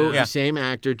 studio, Yeah. same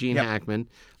actor, Gene Hackman,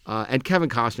 and Kevin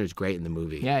Costner's great in the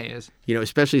movie. Yeah, he is.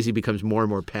 Especially as he becomes more and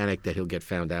more panicked that he'll get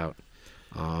found out.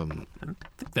 I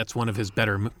think that's one of his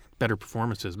better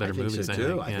performances, better I think movies. so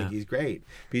too. I Yeah. think he's great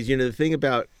because the thing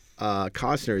about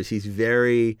Costner is he's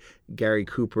very Gary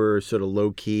Cooper, sort of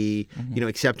low key,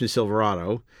 except in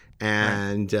Silverado.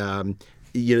 And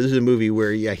this is a movie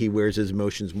where he wears his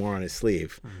emotions more on his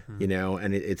sleeve,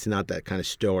 and it's not that kind of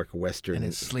stoic Western. And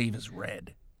his sleeve is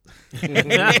red.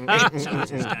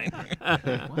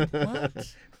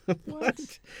 What?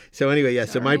 So anyway,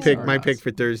 so my pick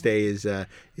for Thursday is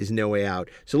No Way Out.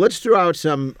 So let's throw out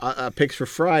some picks for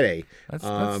Friday. Let's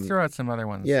throw out some other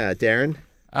ones. Yeah, Darren.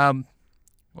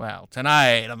 Well,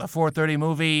 tonight on the 4:30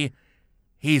 movie,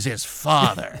 he's his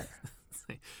father.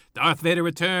 Darth Vader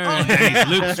returns. And he's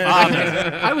Luke's father.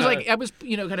 I was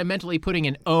kind of mentally putting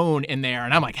an own in there,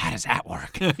 and I'm like, how does that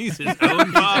work? He's his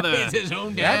own father. He's his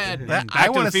own dad. I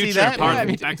want to see that. Part,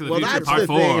 Yeah, Back to the Well, Future that's Part the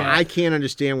 4. thing. I can't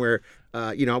understand where,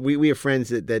 we have friends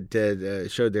that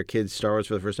showed their kids Star Wars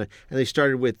for the first time, and they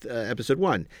started with Episode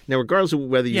 1. Now, regardless of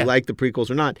whether you Yeah. like the prequels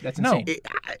or not, That's No. insane.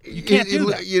 you can't do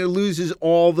that. It loses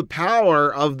all the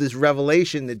power of this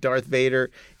revelation that Darth Vader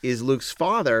is Luke's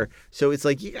father. So it's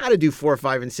like you got to do 4,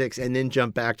 5, and 6, and then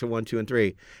jump back to 1, 2, and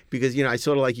 3. Because I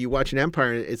sort of like you watch an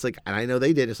Empire, and it's like, and I know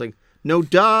they did. It's like, no,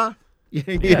 duh.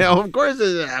 Of course,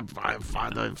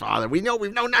 it's father. We've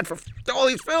known that for all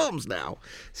these films now.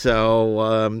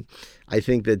 So I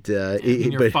think that.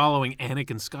 And you're following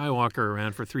Anakin Skywalker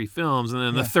around for 3 films, and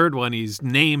then the third one he's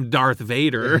named Darth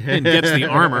Vader and gets the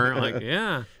armor. Like,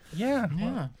 yeah. Yeah.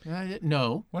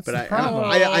 No. What's But the problem?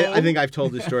 I think I've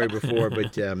told this story before,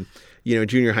 but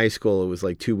junior high school, it was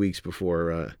like 2 weeks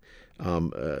before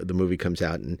the movie comes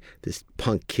out, and this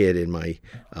punk kid in my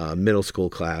middle school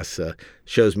class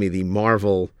shows me the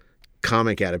Marvel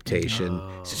comic adaptation.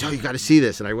 He says, "Oh, you got to see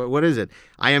this," and I went, "What is it?"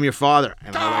 "I Am Your Father,"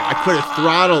 and I could have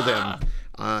throttled him.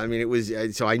 I mean, it was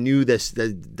so I knew this.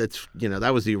 That's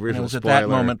that was the And it original was at spoiler. that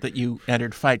moment that you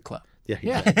entered Fight Club.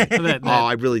 Yeah. That- Oh,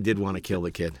 I really did want to kill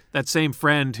the kid. That same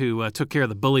friend who took care of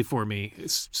the bully for me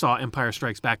saw Empire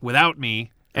Strikes Back without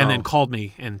me and then called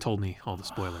me and told me all the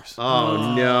spoilers.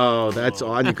 Oh no, that's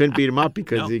on. You couldn't beat him up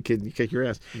because No. he could kick your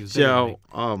ass. was there with me.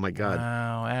 Oh my God.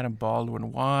 Wow, Adam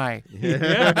Baldwin, why?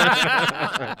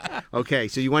 Okay,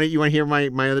 so you want to hear my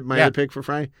Yeah. other pick for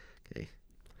Friday? Okay.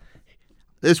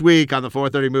 This week on the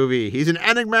 430 movie, he's an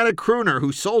enigmatic crooner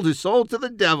who sold his soul to the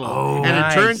devil, and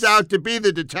nice. it turns out to be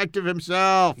the detective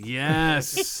himself.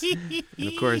 Yes. And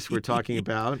of course, we're talking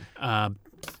about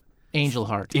Angel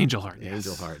Heart. Angel Heart. Yes.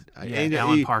 Angel Heart.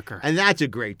 Alan Parker. And that's a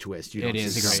great twist. You It don't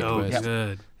is see a great So twist.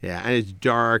 good. Yeah, and it's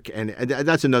dark, and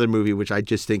that's another movie which I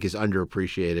just think is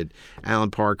underappreciated.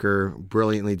 Alan Parker,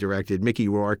 brilliantly directed. Mickey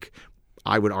Rourke,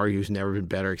 I would argue, has never been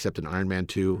better except in Iron Man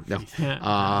 2. No.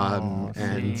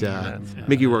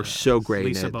 Mickey Rourke's so great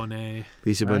Lisa in it. Bonet.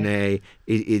 Lisa Bonet.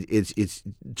 It's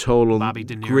total Bobby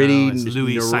De Niro gritty, as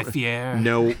Louis Cyphier.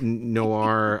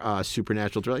 noir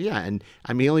supernatural thriller. Yeah, and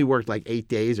I mean, he only worked like 8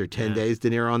 days or 10 days,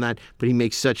 De Niro, on that, but he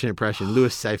makes such an impression.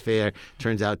 Louis Cyphier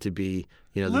turns out to be,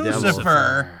 the devil.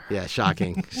 Lucifer. Yeah,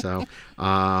 shocking. So,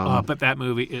 But that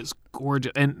movie is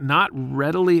gorgeous and not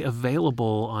readily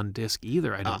available on disc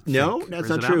either. I don't. no, think. that's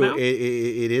Or not is it out true. now?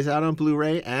 It is out on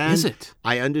Blu-ray, and Is it?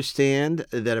 I understand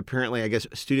that apparently, I guess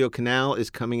Studio Canal is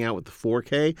coming out with the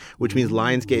 4K, which means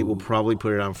Lionsgate will probably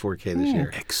put it on 4K this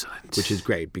year, Excellent. which is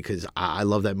great because I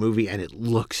love that movie and it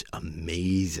looks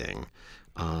amazing.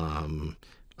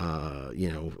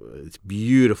 It's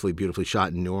beautifully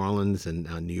shot in New Orleans and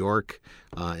New York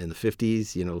in the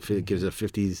 50s. It gives a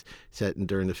 50s set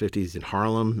during the 50s in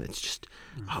Harlem. It's just,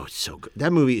 it's so good.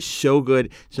 That movie is so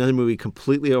good. It's another movie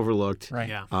completely overlooked. Right.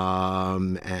 Yeah.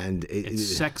 And It's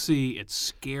sexy. It's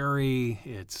scary.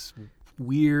 It's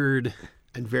weird.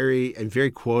 and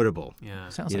very quotable. Yeah.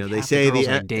 Sounds You know, like they half say the girls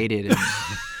the- I dated. And,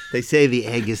 They say the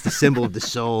egg is the symbol of the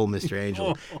soul, Mr.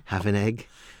 Angel. Have an egg.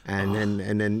 And then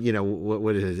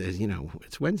what is it?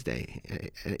 It's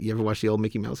Wednesday. You ever watch the old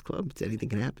Mickey Mouse Club? It's Anything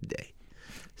Can Happen Day.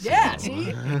 yeah,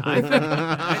 see?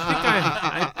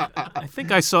 I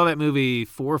think I saw that movie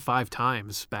 4 or 5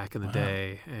 times back in the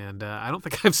day, and I don't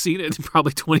think I've seen it in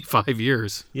probably 25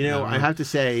 years. I have to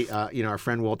say, our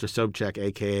friend Walter Sobchak,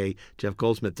 a.k.a. Jeff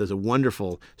Goldsmith, does a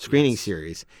wonderful screening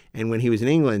series. And when he was in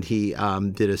England, he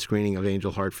did a screening of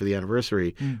Angel Heart for the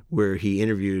anniversary where he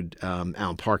interviewed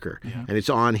Alan Parker. And it's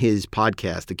on his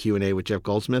podcast, The Q&A with Jeff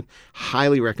Goldsmith.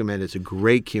 Highly recommend it. It's a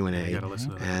great Q&A. You gotta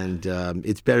listen to that. And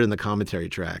it's better than the commentary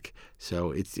track.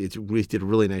 So we did a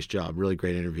really nice job, really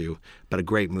great interview, but a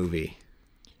great movie.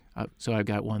 So I've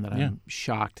got one that I'm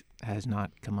shocked has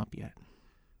not come up yet.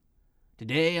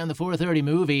 Today on the 430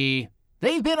 movie,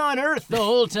 they've been on Earth the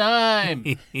whole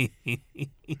time.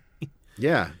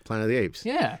 Yeah, Planet of the Apes.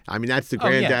 Yeah. I mean, that's the Oh,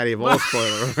 yeah. granddaddy of all spoiler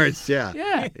alerts. Yeah.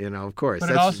 Yeah. Of course.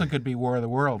 But it also could be War of the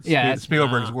Worlds. Yeah, that's-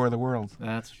 Spielberg's War of the Worlds.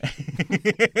 That's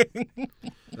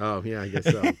Oh, yeah, I guess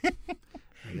so.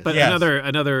 But Yes.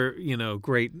 another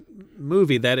great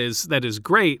movie that is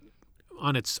great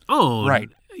on its own, Right.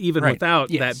 even Right.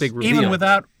 without Yes. that big reveal. Even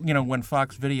without, when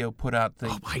Fox Video put out the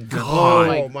my Oh God.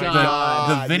 my my God.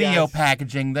 God. the video yes.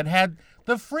 packaging that had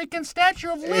the freaking Statue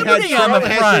of It had Liberty on the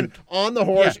Charlton front. Heston on the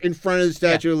horse in front of the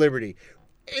Statue of Liberty.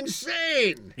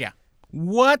 Insane. Yeah.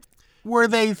 What were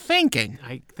they thinking?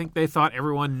 I think they thought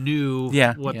everyone knew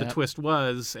Yeah. what the Yeah. twist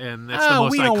was, and that's the Oh,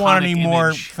 most we don't want any iconic more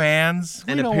image. fans.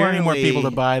 And we don't want any more apparently, people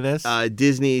to buy this.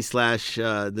 Disney /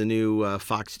 the new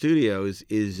Fox Studios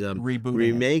is Rebooting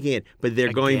remaking it, but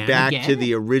they're going Again? back to Again?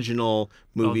 the original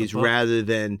movies book? rather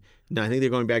than. No, I think they're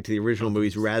going back to the original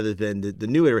movies rather than the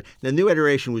new iteration. The new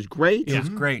iteration was great, It was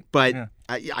great. but Yeah.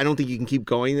 I don't think you can keep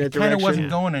going in that It kind direction. of wasn't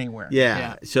going anywhere.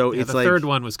 Yeah, so Yeah, it's the like third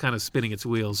one was kind of spinning its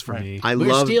wheels for Right. me. I We're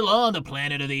love. still on the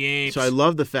Planet of the Apes. So I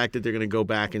love the fact that they're going to go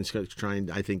back and try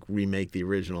and I think remake the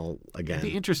original again.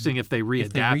 It'd be interesting if they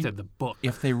readapted the book.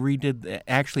 If they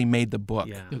actually made the book.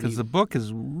 Yeah. Because the book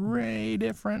is way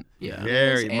different. yeah.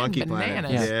 Very And Monkey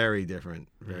bananas. Planet. Very different.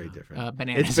 Very different.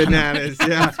 Bananas. It's bananas.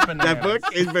 Yeah, bananas. that book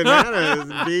is bananas.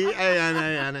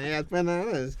 B-A-N-A-N-A-S.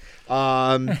 Bananas.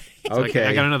 Okay,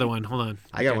 I got another one. Hold on.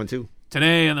 I got one too.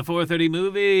 Today on the 430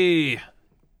 movie,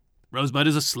 Rosebud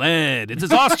is a sled. It's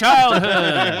his lost childhood.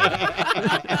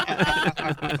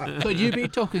 Could you be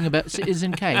talking about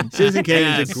Citizen Kane? Citizen Kane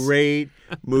is a Yes. great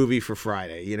movie for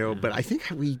Friday, but I think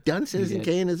have we done Citizen did.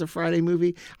 Kane as a Friday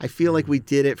movie? I feel like we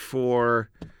did it for.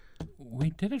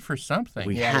 We did it for something.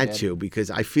 We Yeah, we had did. to because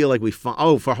I feel like we for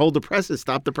Hold the Presses,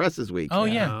 Stop the Presses week. Oh,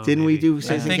 yeah. Didn't we maybe. do I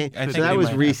Citizen think- Kane? I So think that we was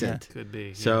might have, recent. Could be.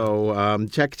 Yeah. So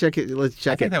check it. Let's I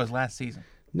check think it. that was last season.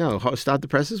 No, Stop the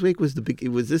Presses Week was it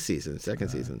was this season, second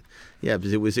season. Yeah,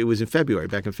 because it was in February.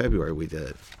 Back in February we did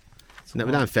it. No,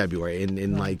 not in February.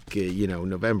 In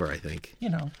November, I think.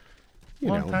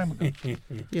 Long time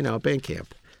ago. Band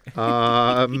camp.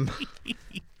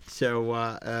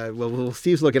 Well,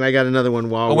 Steve's looking. I got another one.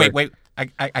 Wait. I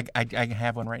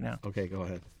have one right now. Okay, go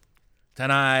ahead.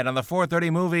 Tonight on the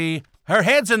 4:30 movie, her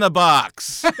head's in the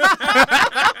box. What's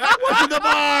in the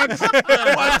box?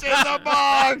 What's in the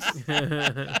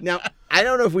box? Now, I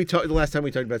don't know if the last time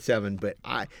we talked about Seven, but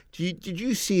did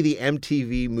you see the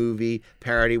MTV movie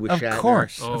parody with Shatner? Of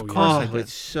course. I did.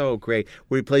 It's so great.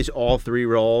 Where he plays all three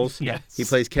roles. Yes. He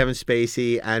plays Kevin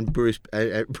Spacey and Bruce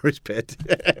Pitt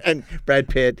and Brad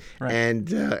Pitt, Right.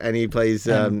 and he plays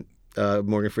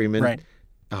Morgan Freeman. Right.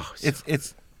 Oh,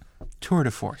 It's tour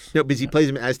de force. no, because he plays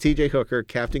him as T.J. Hooker,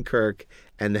 Captain Kirk,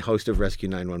 and the host of Rescue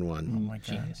 911. Oh my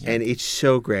God. And it's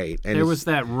so great. And There was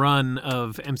that run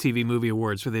of MTV Movie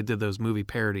Awards where they did those movie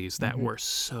parodies that were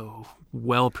so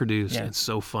well produced Yeah. and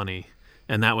so funny.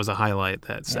 And that was a highlight.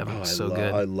 That Seven was so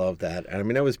good. I love that. And I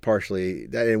mean, that was partially,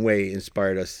 that in a way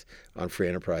inspired us on Free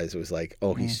Enterprise. It was like,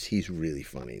 he's really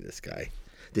funny, this guy.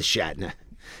 This Shatner.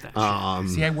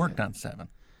 See, I worked on Seven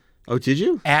Oh, did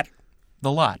you? at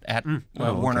the lot at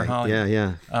Warner Okay. Hollywood.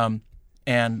 Yeah.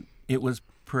 And it was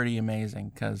pretty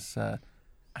amazing because I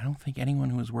don't think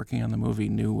anyone who was working on the movie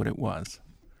knew what it was,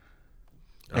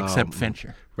 except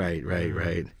Fincher. Right.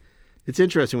 It's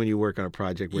interesting when you work on a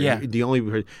project where the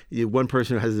only one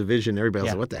person who has the vision, everybody else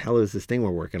is like, what the hell is this thing we're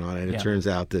working on? And it turns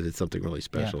out that it's something really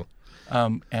special.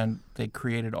 And they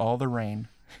created all the rain.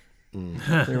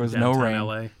 There was no rain.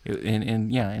 LA.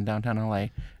 In downtown LA.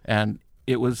 And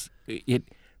it was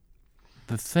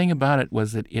the thing about it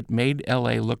was that it made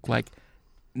LA look like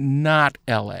not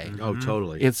LA. Oh,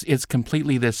 totally. It's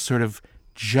completely this sort of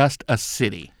just a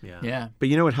city. Yeah. But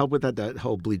you know what helped with that? That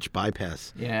whole bleach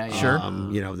bypass. Yeah. Sure.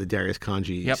 The Darius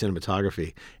Kanji Yep.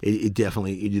 cinematography. It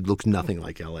definitely it looks nothing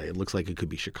like LA. It looks like it could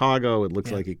be Chicago. It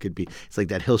looks like it could be. It's like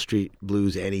that Hill Street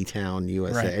Blues, any town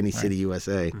USA, Right, any city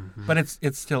USA. But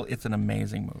it's an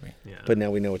amazing movie. But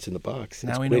now we know what's in the box.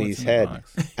 Now it's we know Quinny's what's in the head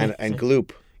box. and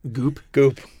gloop. Goop.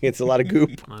 It's a lot of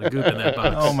goop. A lot of goop in that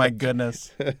box. Oh my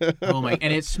goodness. Oh my!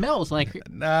 And it smells like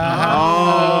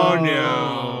Oh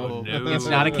no! it's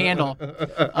not a candle.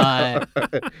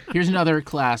 Here's another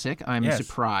classic. I'm Yes.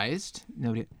 surprised.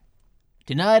 Note it.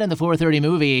 Tonight on the 4:30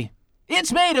 movie,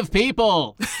 it's made of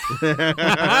people.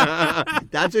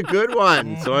 That's a good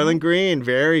one. Soylent Green,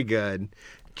 very good.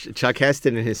 Chuck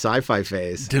Heston in his sci-fi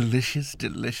phase. Delicious,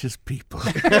 delicious people.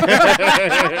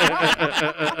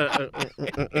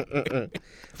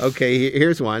 Okay,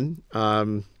 here's one.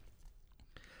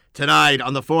 Tonight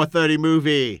on the 4:30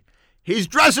 movie, he's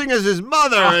dressing as his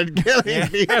mother and killing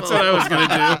people. That's what I was going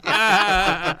to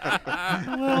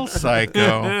do. Little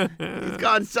psycho. He's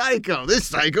gone psycho. This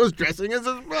psycho's dressing as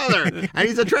his brother, and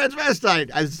he's a transvestite,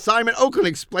 as Simon Oakland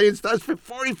explains to us for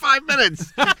 45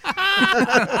 minutes.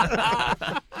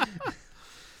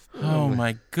 Oh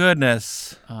my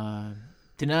goodness.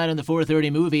 Tonight on the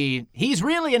 4:30 movie, he's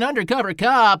really an undercover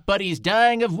cop, but he's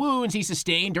dying of wounds he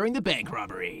sustained during the bank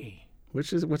robbery. What's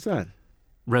that?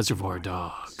 Reservoir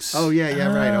Dogs. Oh yeah,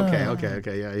 right.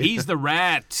 Okay, yeah. He's the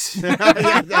rat.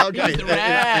 Okay. He's the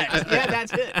rat. Yeah,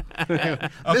 that's it.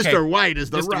 Mr. White is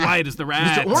the Mr. rat. White is the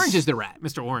rat. Mr. Orange is the rat.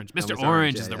 Mr. Orange. Mr. Mr.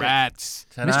 Orange yeah, is the yeah. rat.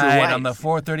 Tonight White. on the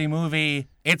 4:30 movie,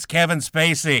 it's Kevin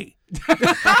Spacey.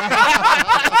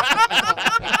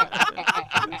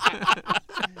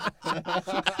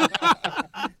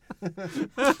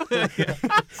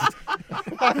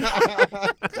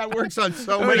 That works on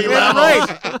so many Yeah, levels.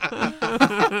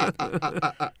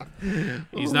 right.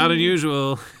 He's not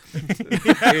unusual. He's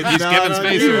Kevin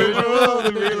Spacey.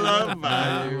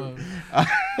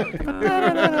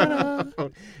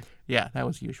 Yeah, that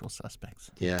was Usual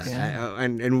Suspects. Yeah.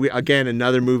 And we, again,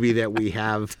 another movie that we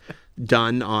have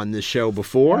done on the show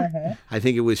before. I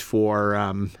think it was for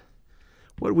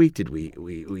what week did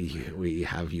we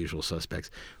have Usual Suspects?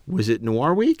 Was it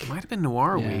Noir Week? Might have been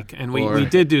Noir Week, and Or- we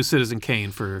did do Citizen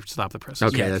Kane for Stop the Presses.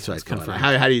 Okay, Yes, that's what I it's thought. confirmed.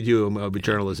 How do you do a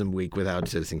journalism week without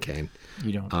Citizen Kane?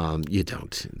 You don't. You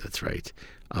don't. That's right.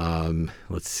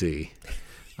 Let's see.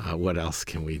 What else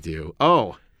can we do?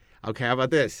 Oh, okay. How about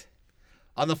this?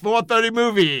 On the 4:30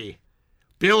 movie,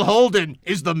 Bill Holden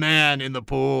is the man in the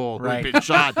pool Right. who's been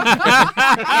shot.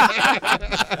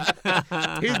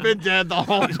 He's been dead the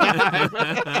whole time.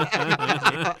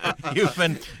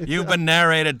 You've been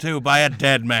narrated to by a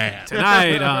dead man.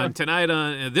 Tonight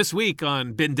on this week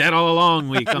on Been Dead All Along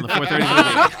week on the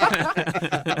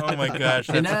 4:30 movie. Oh my gosh,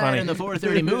 that's Tonight funny. in the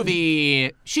 4:30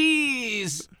 movie,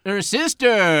 she's her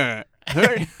sister.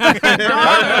 Daughter,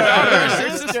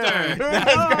 sister.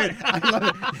 That's great. I love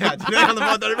it. Yeah, today on the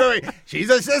 4:30 movie, she's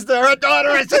a sister, a daughter,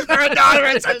 a sister, a daughter,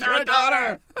 a sister, a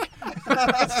daughter.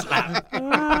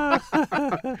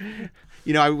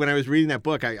 You know, when I was reading that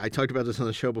book, I talked about this on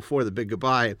the show before, The Big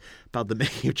Goodbye, about the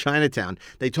making of Chinatown.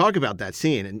 They talk about that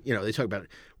scene, and you know, they talk about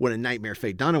what a nightmare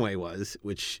Faye Dunaway was,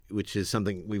 which is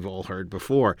something we've all heard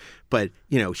before. But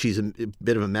you know, she's a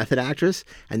bit of a method actress,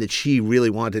 and that she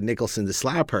really wanted Nicholson to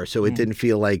slap her, so it didn't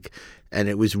feel like. And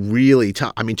it was really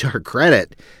tough. I mean, to her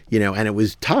credit, you know, and it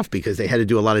was tough because they had to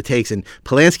do a lot of takes, and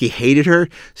Polanski hated her,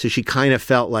 so she kind of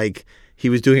felt like he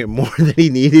was doing it more than he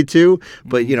needed to.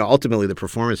 But, you know, ultimately the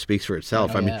performance speaks for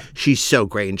itself. I mean, she's so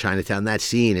great in Chinatown. That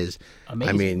scene is,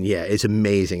 amazing. I mean, yeah, it's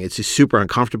amazing. It's just super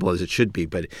uncomfortable as it should be,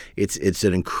 but it's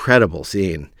an incredible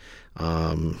scene.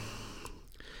 Yeah.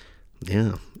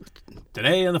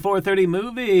 Today on the 4:30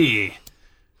 movie,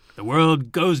 the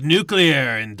world goes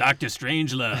nuclear in Dr.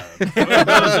 Strangelove.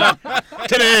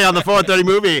 Today on the 4:30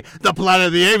 movie, the Planet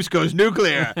of the Apes goes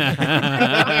nuclear.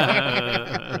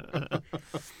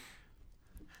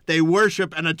 They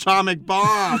worship an atomic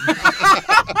bomb.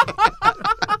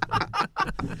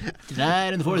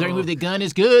 Tonight in the 4:30 movie, the gun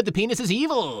is good, the penis is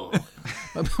evil.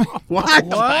 What?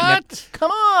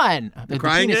 Come on. The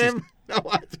crying penis game? No,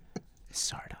 what?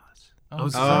 Zardoz. Oh,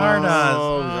 Zardoz.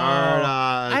 Oh,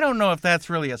 Zardoz. I don't know if that's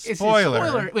really a It's spoiler. a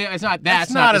spoiler. Well, it's not.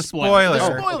 That's That's not the a spoiler.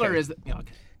 The spoiler Okay. is.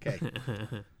 Okay.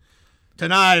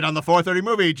 Tonight on the 4:30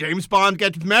 movie, James Bond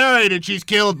gets married and she's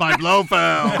killed by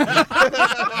Blofeld.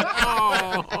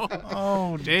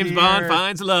 Oh, James dear. Bond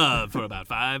finds love for about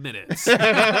 5 minutes.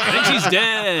 Then she's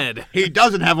dead. He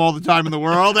doesn't have all the time in the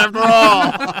world after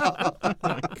all.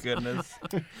 My goodness.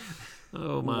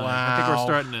 Oh, my. I think we're Wow.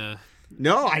 starting to...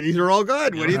 No, these are all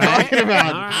good. What are you talking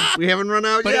about? All right. We haven't run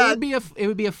out But yet. it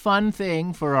would be a fun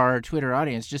thing for our Twitter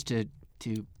audience just to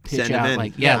pitch Send 'em out in.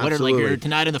 like Yeah, what are absolutely. like your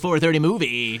tonight in the 4:30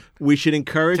 movie. We should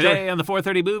encourage Today on the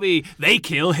 4:30 movie, they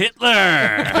kill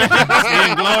Hitler. The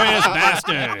Inglorious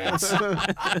Bastards.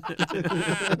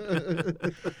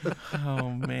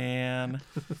 Oh, man.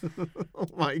 Oh,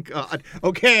 my God.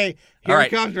 Okay, here All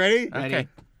right. it comes. Ready? Okay.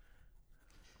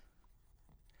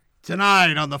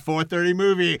 Tonight on the 4:30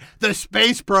 movie, the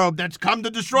space probe that's come to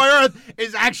destroy Earth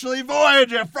is actually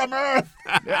Voyager from Earth.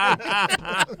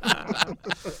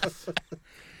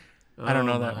 I don't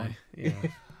know that one. Yeah.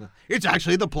 It's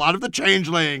actually the plot of The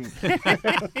Changeling.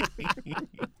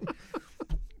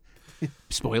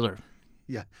 Spoiler.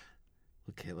 Yeah.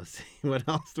 Okay, let's see. What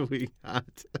else do we got?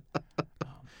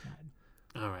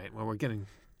 All right. Well,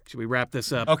 should we wrap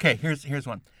this up? Okay, here's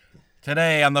one.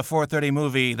 Today on the 4:30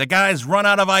 movie, the guys run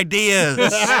out of ideas.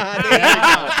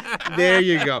 There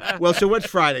you go. Well, so what's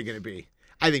Friday going to be?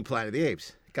 I think Planet of the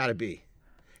Apes. Got to be.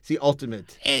 It's the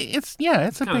ultimate. It's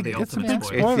a Kind of big the ultimate big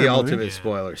spoiler. It's spoiler the movie. ultimate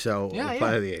spoiler. So Yeah,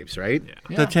 Planet of the Apes, right?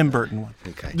 The Tim Burton one.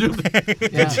 Okay. Yeah.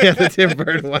 Yeah, the Tim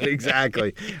Burton one,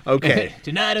 exactly. Okay.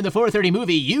 Tonight in the 4:30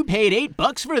 movie, you paid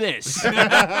 $8 for this.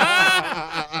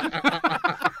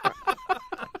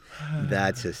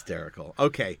 That's hysterical.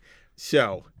 Okay.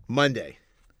 So, Monday,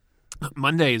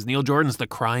 Monday is Neil Jordan's The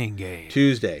Crying Game.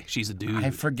 Tuesday. She's a dude.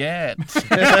 I forget.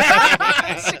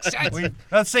 Sixth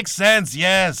Sense. Sixth Sense,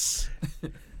 yes.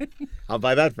 I'll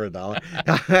buy that for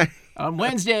 $1. On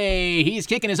Wednesday, he's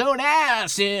kicking his own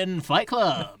ass in Fight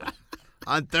Club.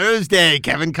 On Thursday,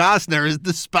 Kevin Costner is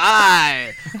the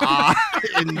spy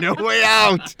in No Way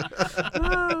Out.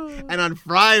 And on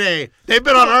Friday, they've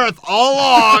been on Earth all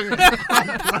along on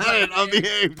Planet of the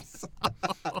Apes.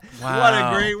 Wow. What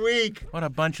a great week. What a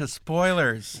bunch of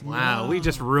spoilers. Wow, we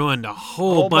just ruined a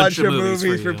Whole whole bunch of movies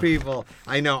movies for you. people.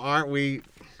 I know, aren't we?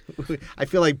 I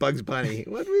feel like Bugs Bunny.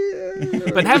 What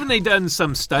But haven't they done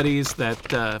some studies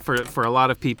that for a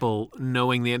lot of people,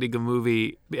 knowing the ending of a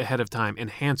movie ahead of time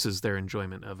enhances their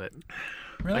enjoyment of it?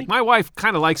 Really? Like my wife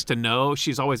kind of likes to know.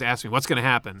 She's always asking me, "What's going to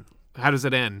happen? How does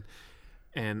it end?"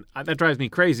 And that drives me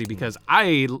crazy because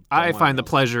I find the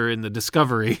pleasure in the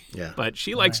discovery. Yeah. But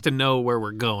she likes to know where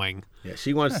we're going. Yeah,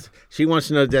 she wants to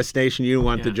know the destination. You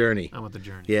want the Yeah, journey. I want the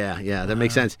journey. Yeah, that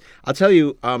makes sense. I'll tell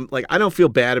you, like I don't feel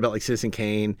bad about like Citizen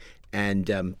Kane and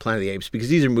Planet of the Apes because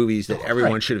these are movies that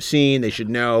everyone should have seen. They should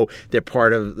know. They're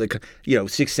part of the,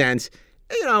 Sixth Sense.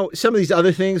 Some of these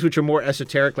other things which are more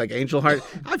esoteric, like Angel Heart,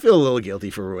 I feel a little guilty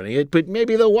for ruining it, but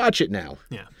maybe they'll watch it now.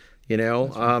 Yeah.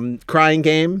 Crying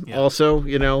Game also.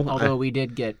 Although we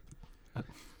did get.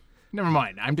 Never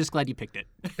mind. I'm just glad you picked it.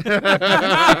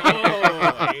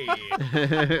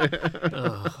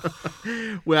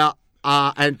 Well,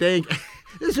 and thank.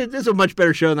 This is a much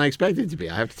better show than I expected it to be.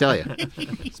 I have to tell you.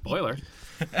 Spoiler.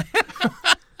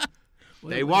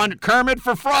 They want Kermit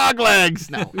for frog legs.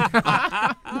 No,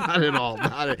 not at all.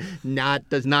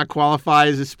 Does not qualify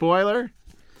as a spoiler.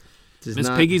 Miss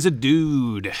Piggy's a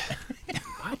dude.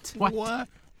 What?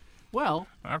 Well,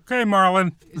 Okay,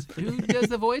 Marlon. who does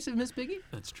the voice of Miss Piggy?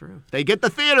 That's true. They get the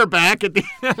theater back at the.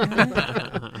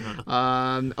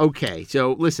 Okay,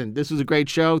 so listen, this was a great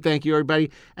show. Thank you,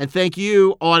 everybody, and thank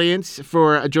you, audience,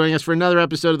 for joining us for another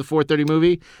episode of the 430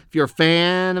 Movie. If you're a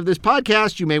fan of this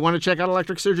podcast, you may want to check out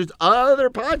Electric Surge's other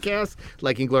podcasts,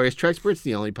 like Inglorious Trexperts,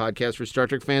 the only podcast for Star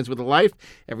Trek fans with a life.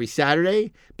 Every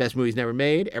Saturday, Best Movies Never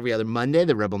Made. Every other Monday,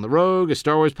 The Rebel and the Rogue, a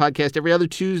Star Wars podcast every other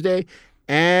Tuesday,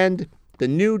 and the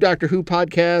new Doctor Who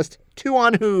podcast, Two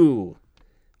on Who,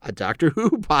 a Doctor Who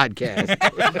podcast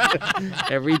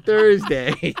every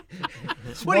Thursday.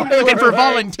 What are you looking for,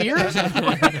 volunteers?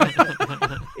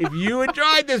 If you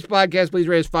enjoyed this podcast, please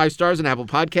rate us 5 stars on Apple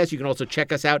Podcasts. You can also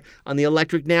check us out on the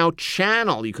Electric Now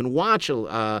channel. You can watch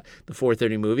the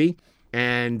 430 Movie,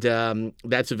 and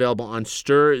that's available on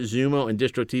Stir, Zumo, and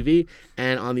Distro TV,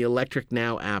 and on the Electric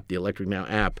Now app,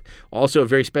 Also, a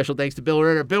very special thanks to Bill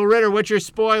Ritter. Bill Ritter, what's your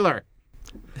spoiler?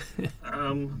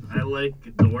 I like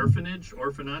The Orphanage,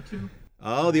 Orphanatu.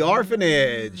 Oh, The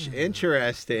Orphanage.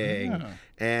 Interesting. Yeah.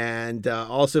 And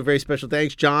also very special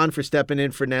thanks, John, for stepping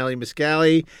in for Natalie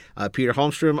Muscali, Peter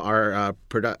Holmstrom, our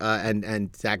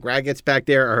and Zach Ragetz back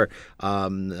there,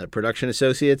 our production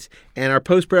associates, and our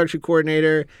post-production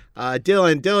coordinator,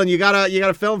 Dylan. Dylan, you got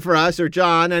a film for us, or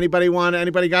John? Anybody got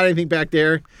anything back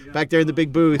there? Back there in the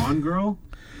big booth. Gone Girl.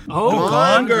 Oh,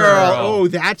 Gone Girl. Oh,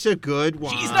 that's a good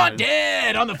one. She's not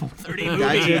dead on the 430 Movie.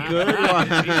 That's a good one.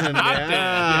 She's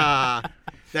not dead.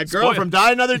 That girl from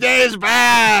Die Another Day is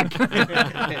back.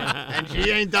 And she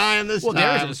ain't dying this time.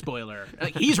 Well, there's a spoiler.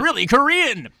 He's really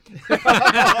Korean.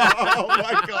 Oh,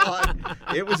 my God.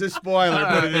 It was a spoiler,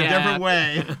 but in a different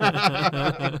way.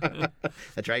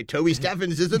 That's right. Toby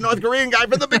Steffens is the North Korean guy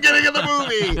from the beginning of the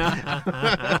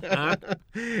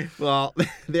movie. Well,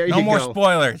 there you go. No more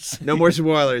spoilers. No more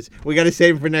spoilers. We got to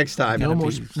save them for next time. No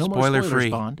more spoiler free.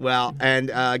 Bond. Well, and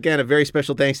again, a very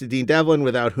special thanks to Dean Devlin,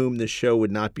 without whom this show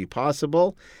would not be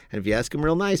possible. And if you ask him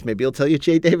real nice, maybe he'll tell you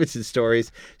Jay Davidson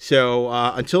stories. So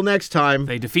until next time.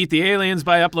 They defeat the aliens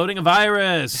by uploading a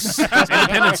virus. It's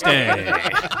Independence Day.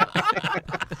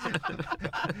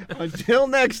 Until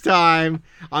next time,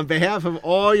 on behalf of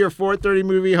all your 430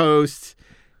 Movie hosts,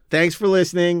 thanks for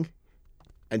listening.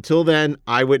 Until then,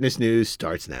 Eyewitness News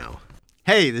starts now.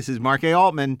 Hey, this is Mark A.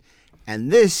 Altman,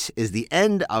 and this is the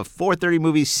end of 430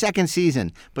 Movie's second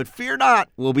season. But fear not,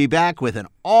 we'll be back with an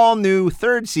all-new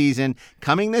third season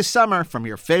coming this summer from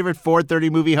your favorite 430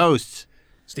 Movie hosts.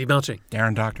 Steve Melching.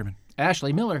 Darren Doctorman.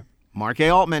 Ashley Miller. Mark A.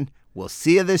 Altman. We'll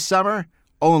see you this summer,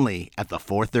 only at the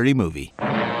 430 Movie.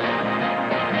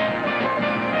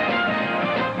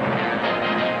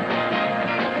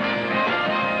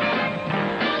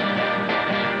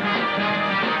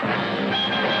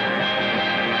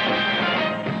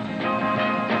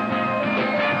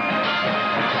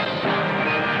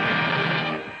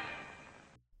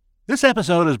 This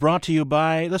episode is brought to you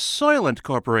by the Soylent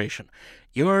Corporation.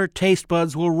 Your taste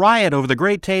buds will riot over the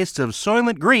great tastes of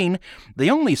Soylent Green, the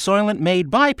only Soylent made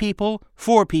by people,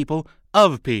 for people,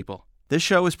 of people. This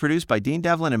show is produced by Dean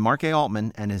Devlin and Mark A.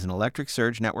 Altman and is an Electric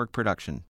Surge Network production.